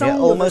album,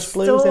 Almost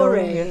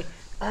Blues.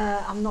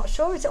 I'm not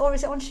sure. Is it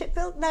on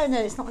Shipbuilding?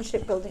 No, it's not on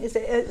Shipbuilding. Is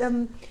it?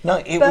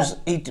 No,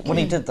 when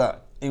he did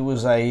that. It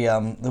was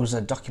there was a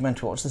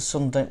documentary. What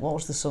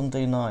was the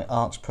Sunday night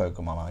arts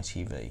program on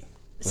ITV?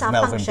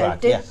 Melvin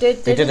Bragg.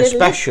 They did a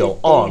special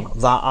on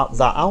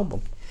that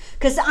album.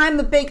 Because I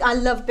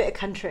love a bit of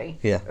country.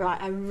 Yeah.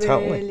 Right, I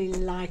really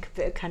like a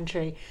bit of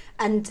country,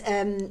 and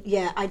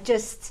I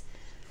just,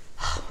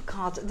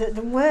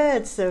 the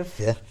words of,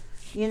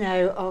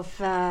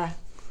 of.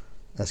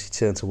 As you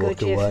turn to walk away.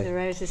 Good Year for the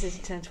Roses, as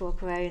you turn to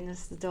walk away, and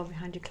as the door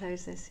behind you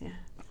closes. Yeah.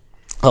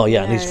 Oh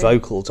yeah, and his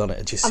vocals on it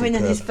are just superb.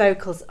 And his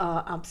vocals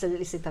are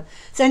absolutely superb.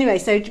 So anyway,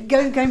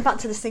 going back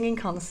to the singing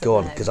concert. Go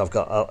on, because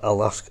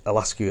I'll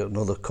ask you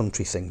another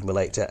country thing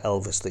related to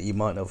Elvis that you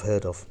might not have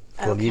heard of.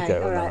 Go on, you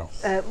go now.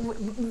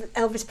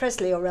 Elvis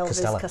Presley or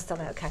Elvis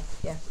Costello? Okay,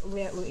 yeah,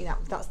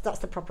 that's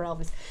the proper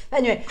Elvis. But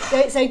anyway,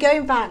 so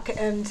going back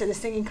to the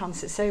singing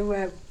concert.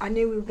 So I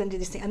knew we were going to do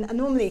this thing, and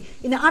normally,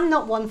 I'm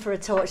not one for a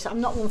torch.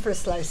 I'm not one for a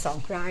slow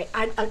song, right?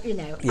 I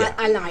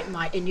like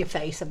my in your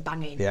face and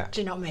banging. Yeah.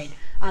 Do you know what I mean?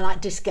 I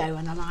like disco,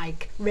 and I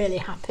like really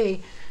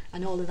happy,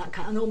 and all of that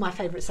kind. And all my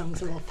favourite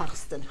songs are all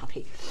fast and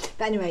happy.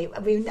 But anyway,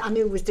 I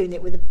knew I was doing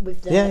it with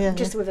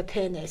a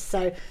pianist.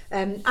 So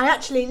I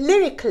actually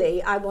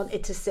lyrically I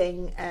wanted to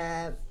sing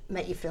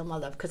 "Make You Feel My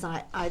Love" because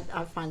I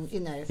find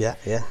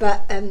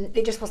But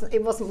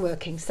it wasn't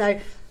working. So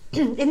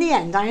in the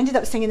end, I ended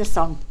up singing a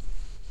song,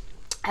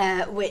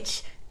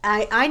 which.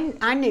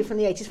 I knew from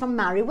the 80s from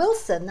Mary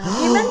Wilson. Now,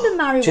 do you remember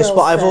Mary Wilson? Just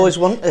what I've always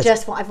wanted.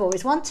 Just what I've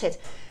always wanted.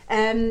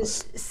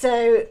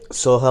 So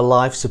saw her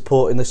live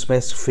supporting the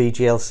Smiths 3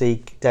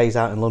 GLC Days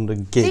Out in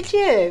London gig. Did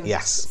you?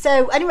 Yes.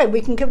 So anyway,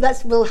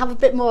 we'll have a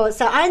bit more.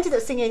 So I ended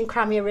up singing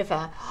Crimea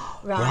River,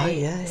 right?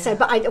 Yeah. So,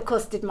 but I of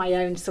course did my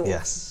own sort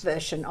of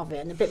version of it,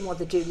 and a bit more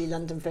the Julie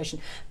London version.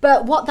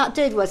 But what that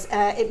did was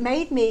it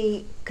made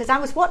me, because I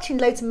was watching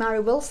loads of Mary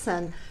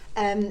Wilson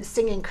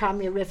singing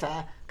Crimea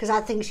River. Because I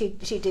think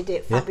she did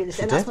it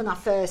fabulously, and that's when I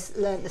first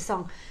learnt the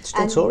song.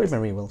 Still touring,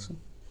 Mary Wilson.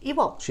 You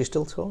what? She's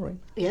still touring.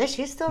 Yeah,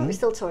 she's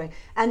still touring.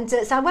 And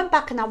so I went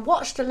back and I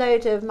watched a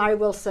load of Mary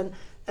Wilson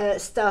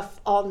stuff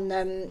on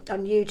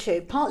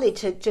YouTube, partly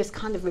to just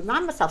kind of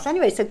remind myself. So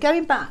anyway, so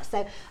going back, so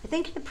I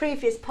think in the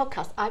previous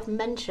podcast I've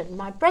mentioned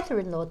my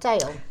brother-in-law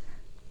Dale.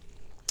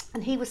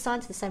 And he was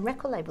signed to the same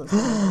record label as me.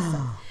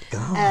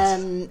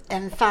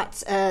 In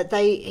fact,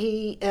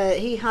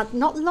 he had,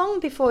 not long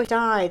before he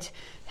died,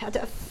 had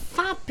a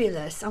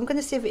fabulous. I'm going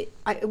to see if it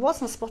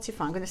was on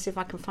Spotify. I'm going to see if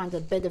I can find a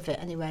bit of it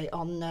anyway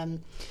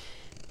on.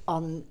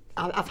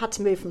 I've had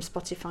to move from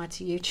Spotify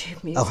to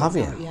YouTube Music. Oh, have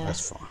you? Yeah.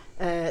 That's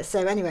fine. So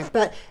anyway,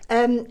 but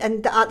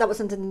and that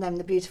was under the name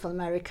The Beautiful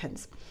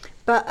Americans.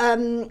 But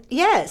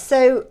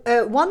so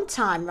one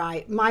time,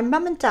 right, my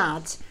mum and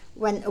dad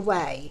went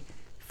away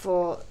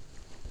for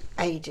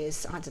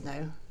ages, I don't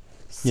know,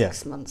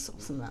 6 months or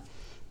something like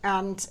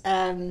that.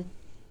 And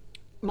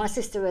my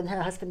sister and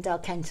her husband Dale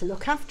came to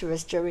look after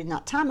us during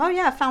that time. Oh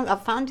yeah, I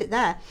found it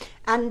there.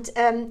 And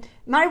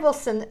Mary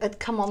Wilson had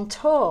come on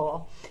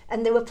tour,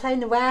 and they were playing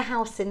the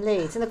Warehouse in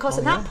Leeds. And of course,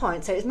 at that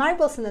point, so it was Mary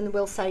Wilson and the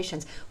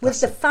Wilsations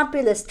with the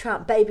fabulous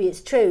track "Baby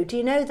It's True." Do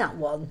you know that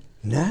one?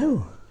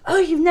 No. Oh,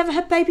 you've never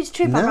heard "Baby It's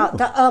True"? No.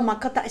 Oh my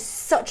God, that is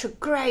such a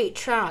great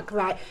track,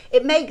 right?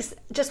 It makes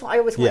just what I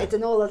always wanted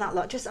and all of that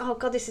lot. Just, oh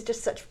God, this is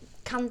just such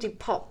candy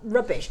pop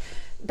rubbish.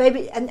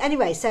 Baby, and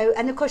anyway, so,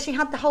 and of course she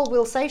had the whole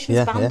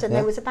Wilsations band, and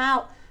there was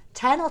about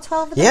 10 or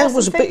 12 of them. Yeah, it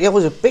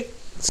was a big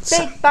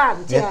Big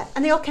band, yeah.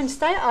 And they all came to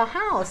stay at our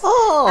house.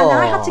 Oh. And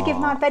I had to give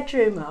my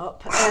bedroom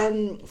up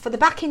for the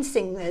backing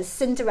singers,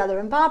 Cinderella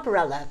and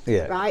Barbarella,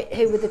 right?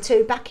 Who were the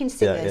two backing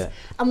singers. Yeah, yeah.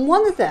 And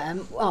one of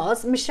them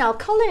was Michelle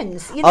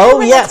Collins. You know,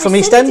 from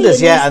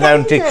EastEnders, and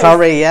then did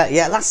Corrie,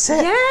 yeah, that's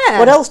it. Yeah.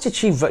 What else did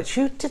she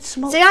did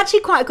some? So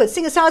actually quite a good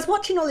singer. So I was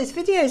watching all these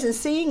videos and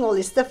seeing all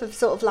this stuff of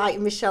sort of like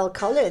Michelle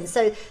Collins.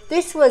 So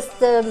this was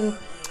the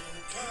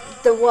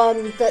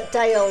one that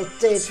Dale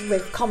did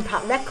with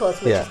Compact Records,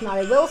 which is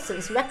Mary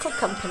Wilson's record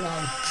company.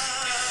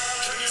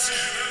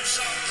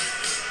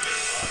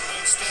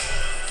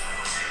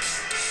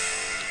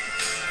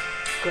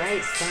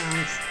 Great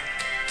sounds.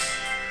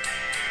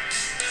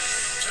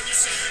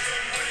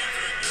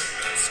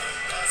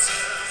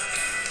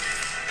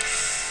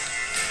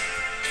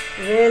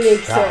 Really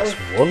That's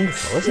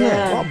wonderful, isn't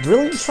it? What a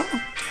brilliant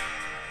song.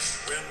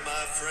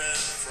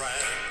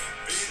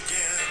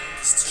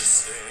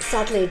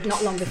 Sadly,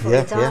 not long before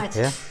he died.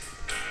 Yeah,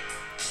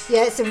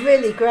 it's a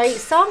really great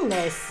song,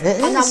 this. It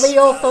is. And we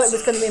all thought it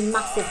was going to be a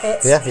massive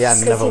hit. Yeah,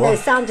 and never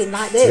was. Sounding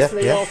like this,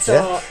 we all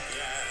thought.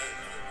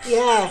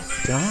 Yeah.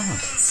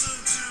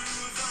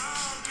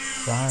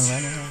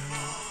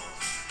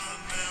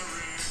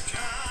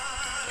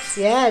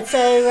 Yeah, so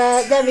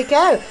there we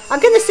go. I'm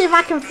going to see if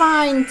I can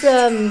find...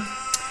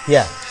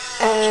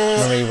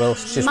 Marie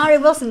Wilson. Mary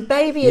Wilson,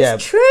 Baby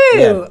It's True.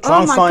 Yeah.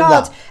 Oh my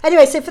God. That.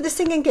 Anyway, so for the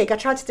singing gig, I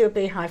tried to do a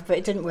Beehive, but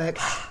it didn't work.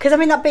 Because, I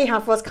mean, that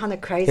Beehive was kind of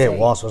crazy. Yeah, it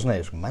was, wasn't it?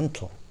 It was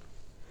mental.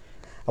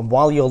 And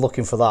while you're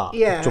looking for that, do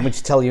you want me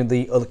to tell you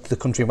the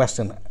country and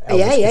western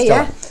Elvis Costello?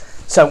 Yeah.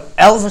 So,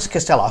 Elvis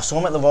Costello, I saw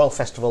him at the Royal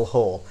Festival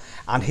Hall,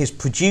 and his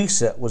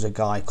producer was a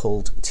guy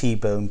called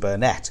T-Bone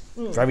Burnett.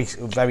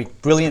 Very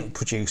brilliant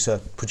producer,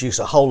 produced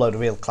a whole load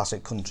of real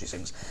classic country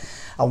things.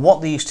 And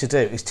what they used to do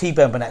is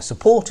T-Bone Burnett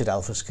supported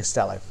Elvis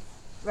Costello.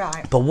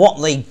 Right. But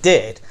what they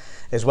did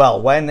as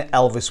well, when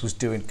Elvis was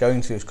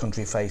going through his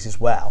country phase as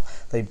well,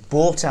 they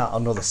brought out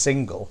another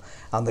single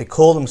and they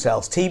called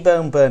themselves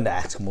T-Bone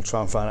Burnett, and we'll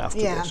try and find out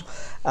afterwards,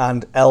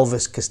 and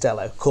Elvis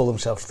Costello called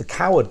themselves the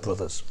Coward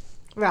Brothers.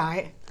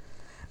 Right.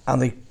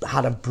 And they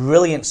had a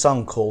brilliant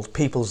song called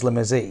People's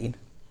Limousine.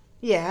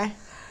 Yeah.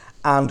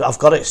 And I've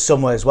got it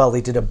somewhere as well.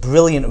 They did a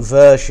brilliant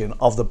version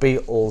of the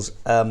Beatles'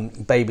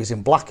 Babies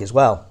in Black as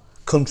well.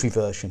 Country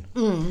version,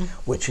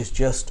 which is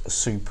just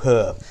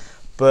superb.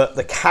 But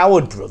the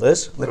Coward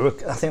Brothers,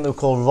 I think they were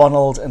called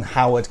Ronald and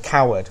Howard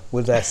Coward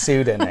with their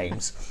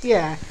pseudonames.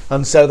 Yeah.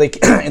 And so they,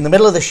 in the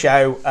middle of the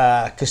show,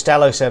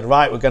 Costello said,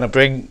 right, we're going to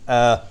bring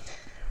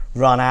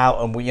Ron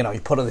out, and he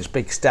put on this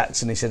big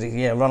stats, and he said,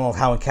 Ronald,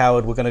 Howard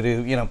Coward, we're going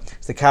to do,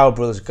 the Coward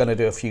Brothers are going to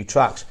do a few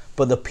tracks.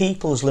 But the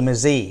People's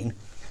Limousine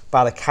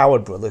by the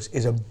Coward Brothers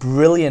is a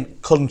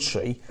brilliant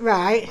country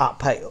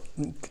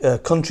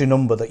country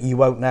number that you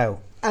won't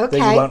know. Okay.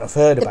 That you won't have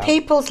heard about. The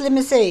People's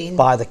Limousine.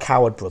 By the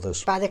Coward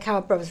Brothers. By the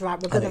Coward Brothers, right.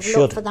 We're going to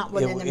look for that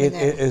one in a minute.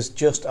 It is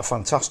just a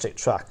fantastic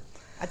track.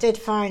 I did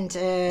find...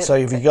 so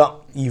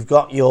you've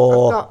got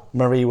your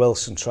Marie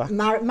Wilson track.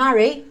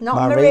 Marie.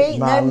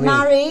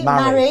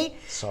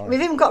 Sorry.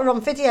 We've even got her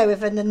on video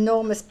with an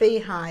enormous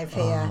beehive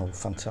here. Oh,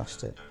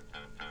 fantastic.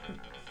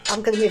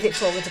 I'm going to move it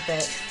forward a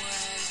bit.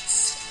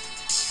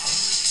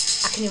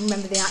 I can even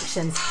remember the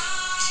actions.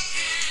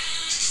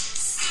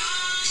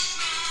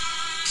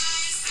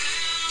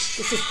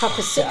 This is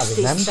proper 60s. I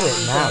remember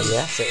it now,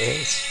 yes it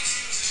is.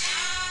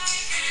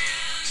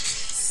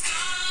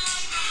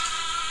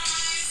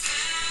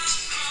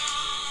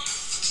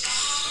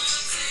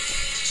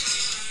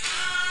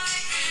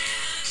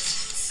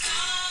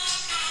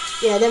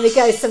 Yeah, there we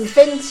go, some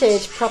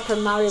vintage proper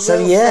Mary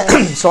Wilson.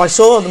 So so I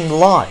saw them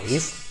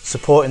live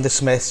supporting the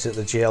Smiths at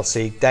the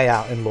GLC Day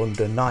Out in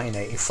London,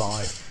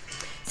 1985.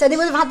 So they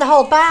would have had the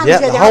whole band. Yeah,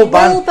 the whole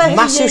band.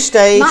 Massive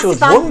stage. It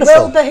was wonderful.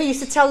 Wilbur, who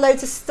used to tell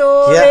loads of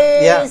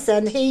stories,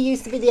 and he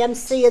used to be the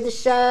MC of the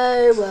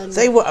show. And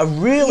they were a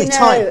really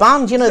tight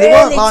band. They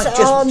weren't like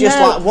just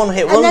like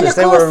one-hit wonders. And then, of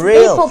they course, were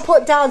real. People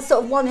put down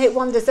sort of one-hit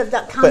wonders of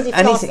that Candy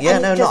Floss.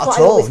 Not at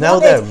all. No,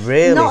 they're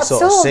really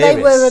sort of serious.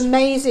 They were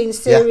amazing,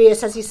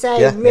 serious, as you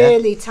say,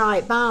 really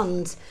tight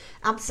band.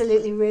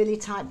 Absolutely, really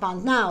tight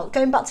band. Now,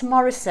 going back to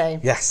Morrissey.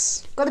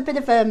 Yes. Got a bit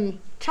of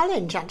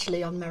challenge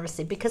actually on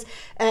Morrissey because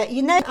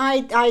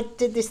I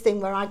did this thing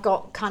where I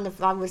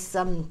was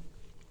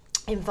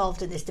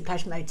involved in this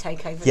Depeche Mode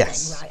takeover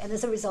thing, right? And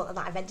as a result of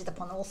that, I've ended up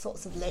on all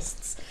sorts of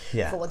lists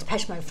for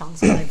Depeche Mode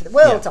fans all over the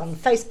world on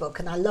Facebook,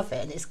 and I love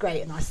it, and it's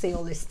great, and I see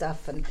all this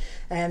stuff, and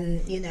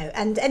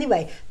and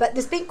anyway, but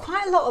there's been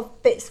quite a lot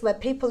of bits where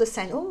people are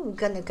saying, oh, we're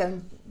going to go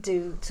and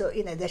do,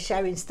 they're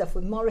sharing stuff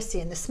with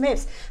Morrissey and the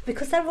Smiths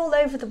because they're all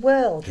over the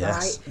world,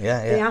 right?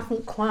 They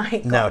haven't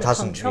quite got the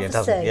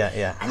controversy.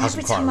 And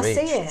every time I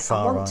see it,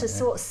 I want to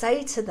sort of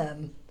say to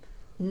them,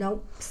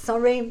 no,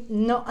 sorry,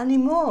 not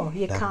anymore.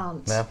 You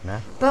can't.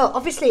 No. But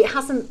obviously, it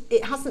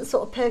hasn't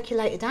sort of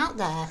percolated out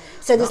there.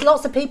 So there's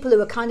lots of people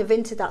who are kind of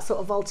into that sort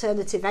of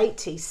alternative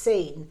 80s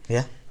scene.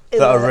 Yeah.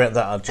 that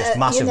are just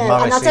massive, you know,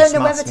 Morrissey, and I don't know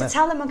Smash whether Smith. to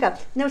tell them and go,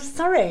 no,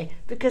 sorry,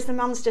 because the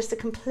man's just a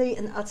complete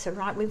and utter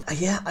right-wing.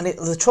 Yeah, and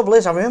the trouble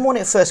is, I remember when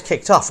it first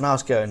kicked off, and I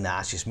was going, nah,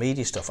 it's just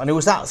media stuff. And it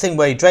was that thing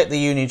where he draped the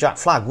Union Jack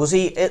flag. Was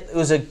it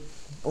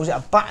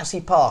a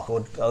Battersea Park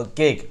or a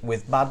gig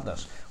with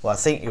Madness? Well, I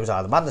think it was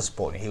either Madness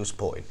supporting, he was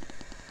supporting.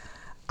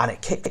 And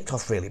it kicked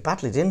off really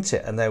badly, didn't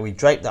it? And then we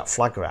draped that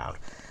flag around.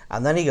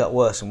 And then he got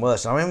worse and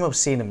worse. And I remember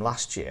seeing him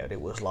last year, and it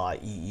was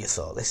like, you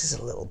thought, this is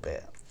a little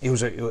bit... It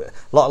was a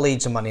lot of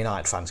Leeds and Man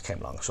United fans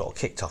came along, sort of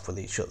kicked off with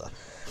each other.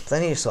 But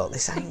then you just thought,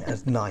 this ain't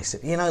as nice,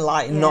 you know,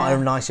 like not a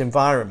nice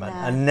environment.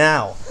 Yeah. And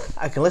now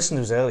I can listen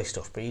to his early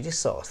stuff, but you just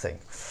sort of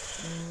think,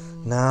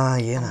 nah,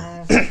 you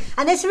know.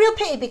 And it's a real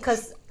pity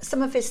because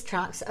some of his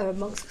tracks are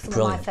amongst some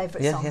of my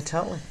favourite songs. Yeah,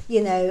 totally.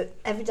 You know,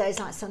 Every Day's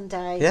Like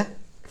Sunday. Yeah.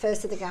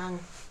 First of the Gang.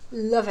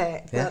 Love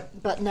it,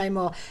 but no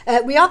more.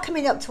 We are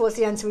coming up towards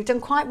the end, so we've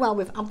done quite well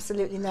with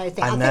absolutely no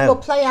thing. I think we'll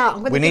play out. I'm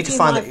going to give you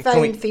my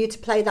phone for you to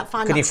play that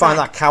final track. Can you find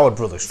that Coward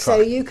Brothers track?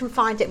 So you can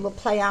find it and we'll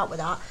play out with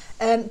that.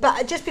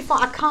 But just before,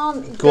 I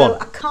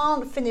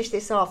can't finish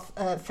this off,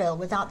 Phil,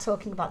 without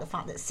talking about the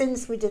fact that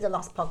since we did the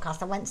last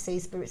podcast, I went to see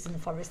Spirits in the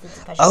Forest.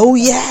 Oh,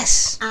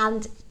 yes!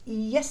 And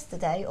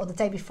yesterday, or the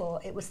day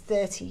before, it was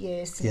 30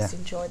 years since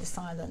Enjoy the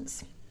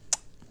Silence.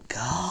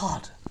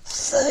 God,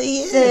 30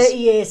 years. 30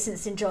 years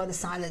since Enjoy the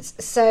Silence.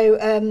 So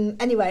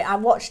anyway, I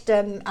watched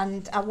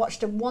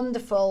a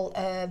wonderful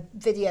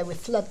video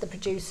with Flood, the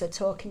producer,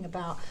 talking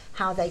about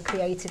how they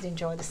created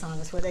Enjoy the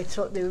Silence, where they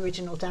took the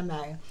original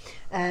demo.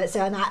 And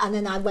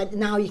then I went.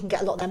 Now you can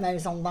get a lot of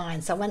demos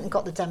online. So I went and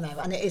got the demo,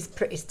 and it is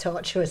pretty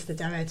tortuous, the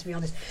demo, to be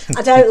honest.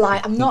 I don't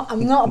like. I'm not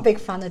a big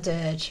fan of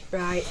dirge,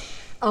 right?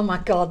 Oh my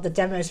God, the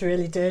demo's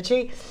really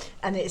dirgy,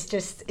 and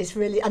it's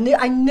really. I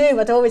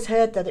knew I'd always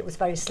heard that it was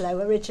very slow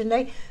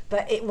originally,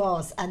 but it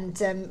was,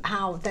 and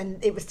how then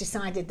it was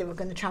decided they were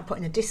going to try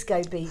putting a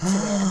disco beat to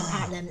it,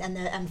 and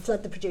apparently, and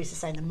Flood, the producer,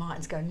 saying, and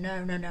Martin's going, no,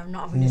 I'm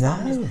not having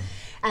this.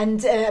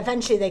 And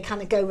eventually they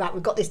kind of go, right,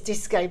 we've got this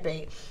disco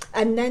beat,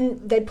 and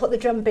then they put the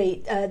drum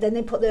beat, then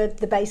they put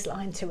the bass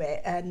line to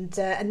it, and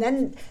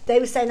then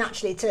they were saying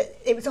actually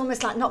it was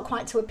almost like not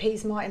quite to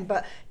appease Martin,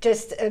 but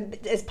just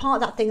as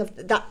part of that thing of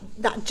that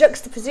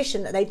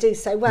juxtaposition that they do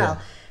so well.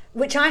 Yeah.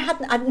 Which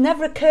I'd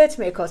never occurred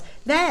to me, of course.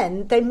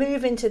 Then they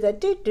move into the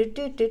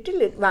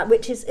do, right,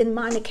 which is in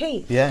minor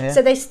key. Yeah.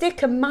 So they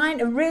stick a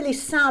really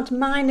sad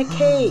minor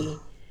key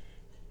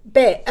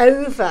bit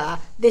over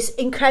this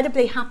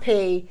incredibly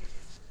happy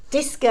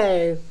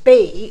disco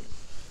beat,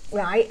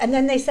 right? And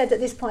then they said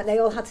at this point they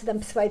all had to then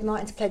persuade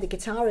Martin to play the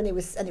guitar, and he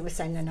was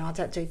saying, no, I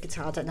don't do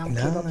guitar, I don't know, I'm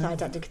a keyboard player, I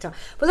don't do guitar.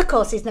 Well, of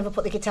course, he's never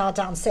put the guitar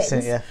down since.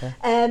 Yeah.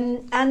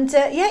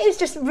 It was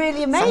just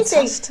really amazing.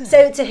 Fantastic.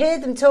 So to hear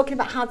them talking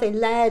about how they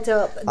layered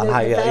up the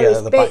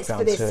various bits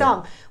for this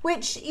song,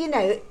 which, you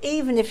know,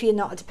 even if you're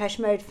not a Depeche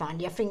Mode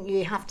fan, I think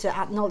you have to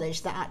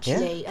acknowledge that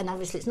actually, and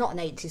obviously it's not an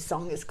 80s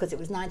song, it's because it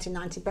was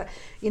 1990, but,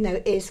 you know,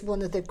 is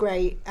one of the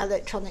great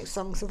electronic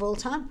songs of all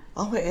time.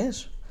 Oh, it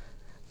is.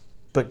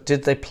 But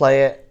did they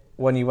play it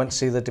when you went to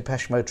see the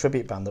Depeche Mode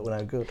tribute band that were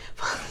no good?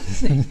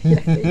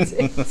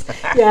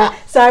 Yeah,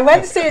 so I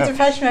went to see a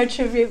Depeche Mode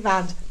tribute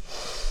band.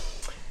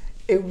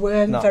 It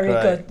weren't not very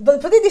great. Good. But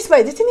put it this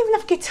way, they didn't even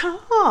have a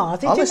guitar.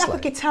 They didn't have a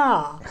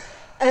guitar.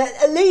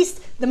 At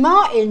least the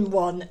Martin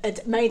one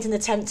had made an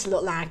attempt to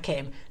look like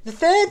him. The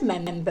third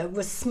member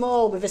was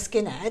small with a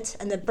skinhead,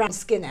 and a brown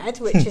skinhead,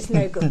 which is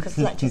no good because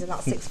Fletcher's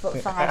about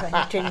 6'5"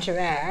 and ginger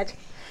haired.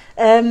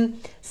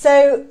 And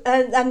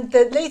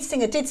the lead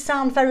singer did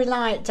sound very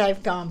like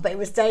Dave Gahan, but it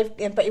was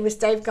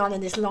Dave Gahan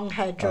in his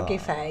long-haired druggy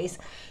phase.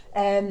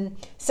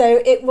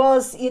 So it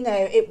was, you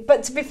know,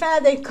 but to be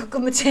fair, they got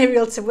good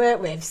material to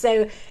work with.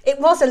 So it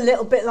was a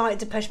little bit like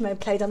Depeche Mode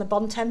played on a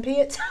Bon Tempi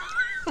at times.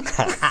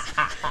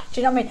 Do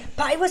you know what I mean?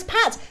 But it was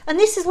packed, and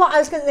this is what I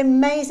was going to say,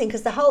 amazing,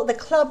 because the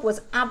club was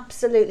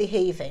absolutely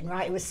heaving.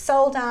 Right, it was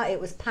sold out, it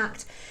was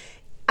packed.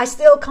 I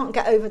still can't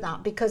get over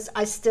that because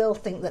I still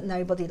think that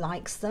nobody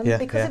likes them.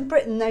 Because in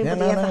Britain,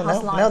 nobody ever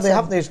has liked them. No, they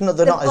haven't.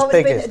 They're not as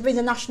big as... It's been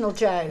a national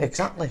joke.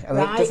 Exactly. And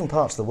in different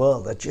parts of the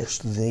world, they're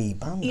just the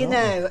band, you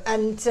know,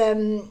 and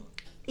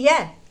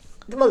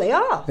well, they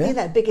are. Yeah. You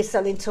know, biggest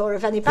selling tour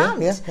of any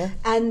band. Yeah.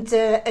 And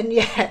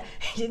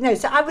you know,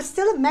 so I was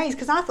still amazed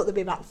because I thought there'd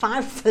be about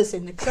 5 of us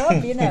in the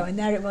club, you know, and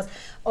there it was,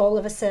 all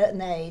of a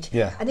certain age.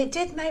 Yeah. And it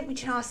did make me,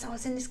 you know, so I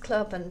was in this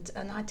club and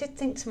I did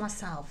think to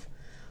myself,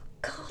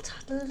 God,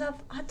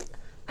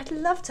 I'd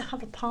love to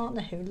have a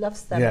partner who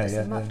loves them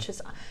as much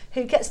as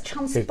who gets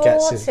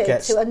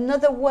transported to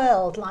another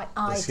world like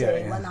I do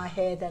when I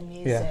hear their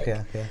music.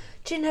 Yeah.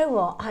 Do you know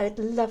what? I'd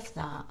love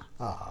that.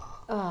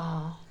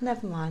 Oh,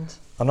 never mind.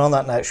 And on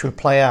that note, should we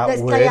play out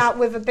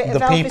with a bit of The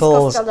Elvis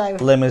People's Costello.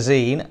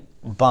 Limousine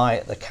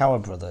by the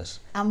Coward Brothers.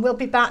 And we'll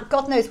be back.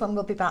 God knows when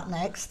we'll be back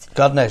next.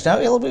 God knows.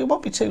 No, it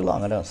won't be too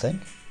long, I don't think.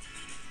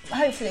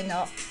 Hopefully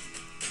not.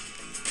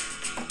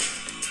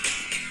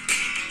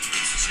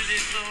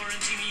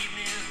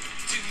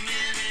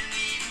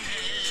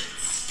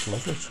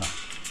 Lovely track.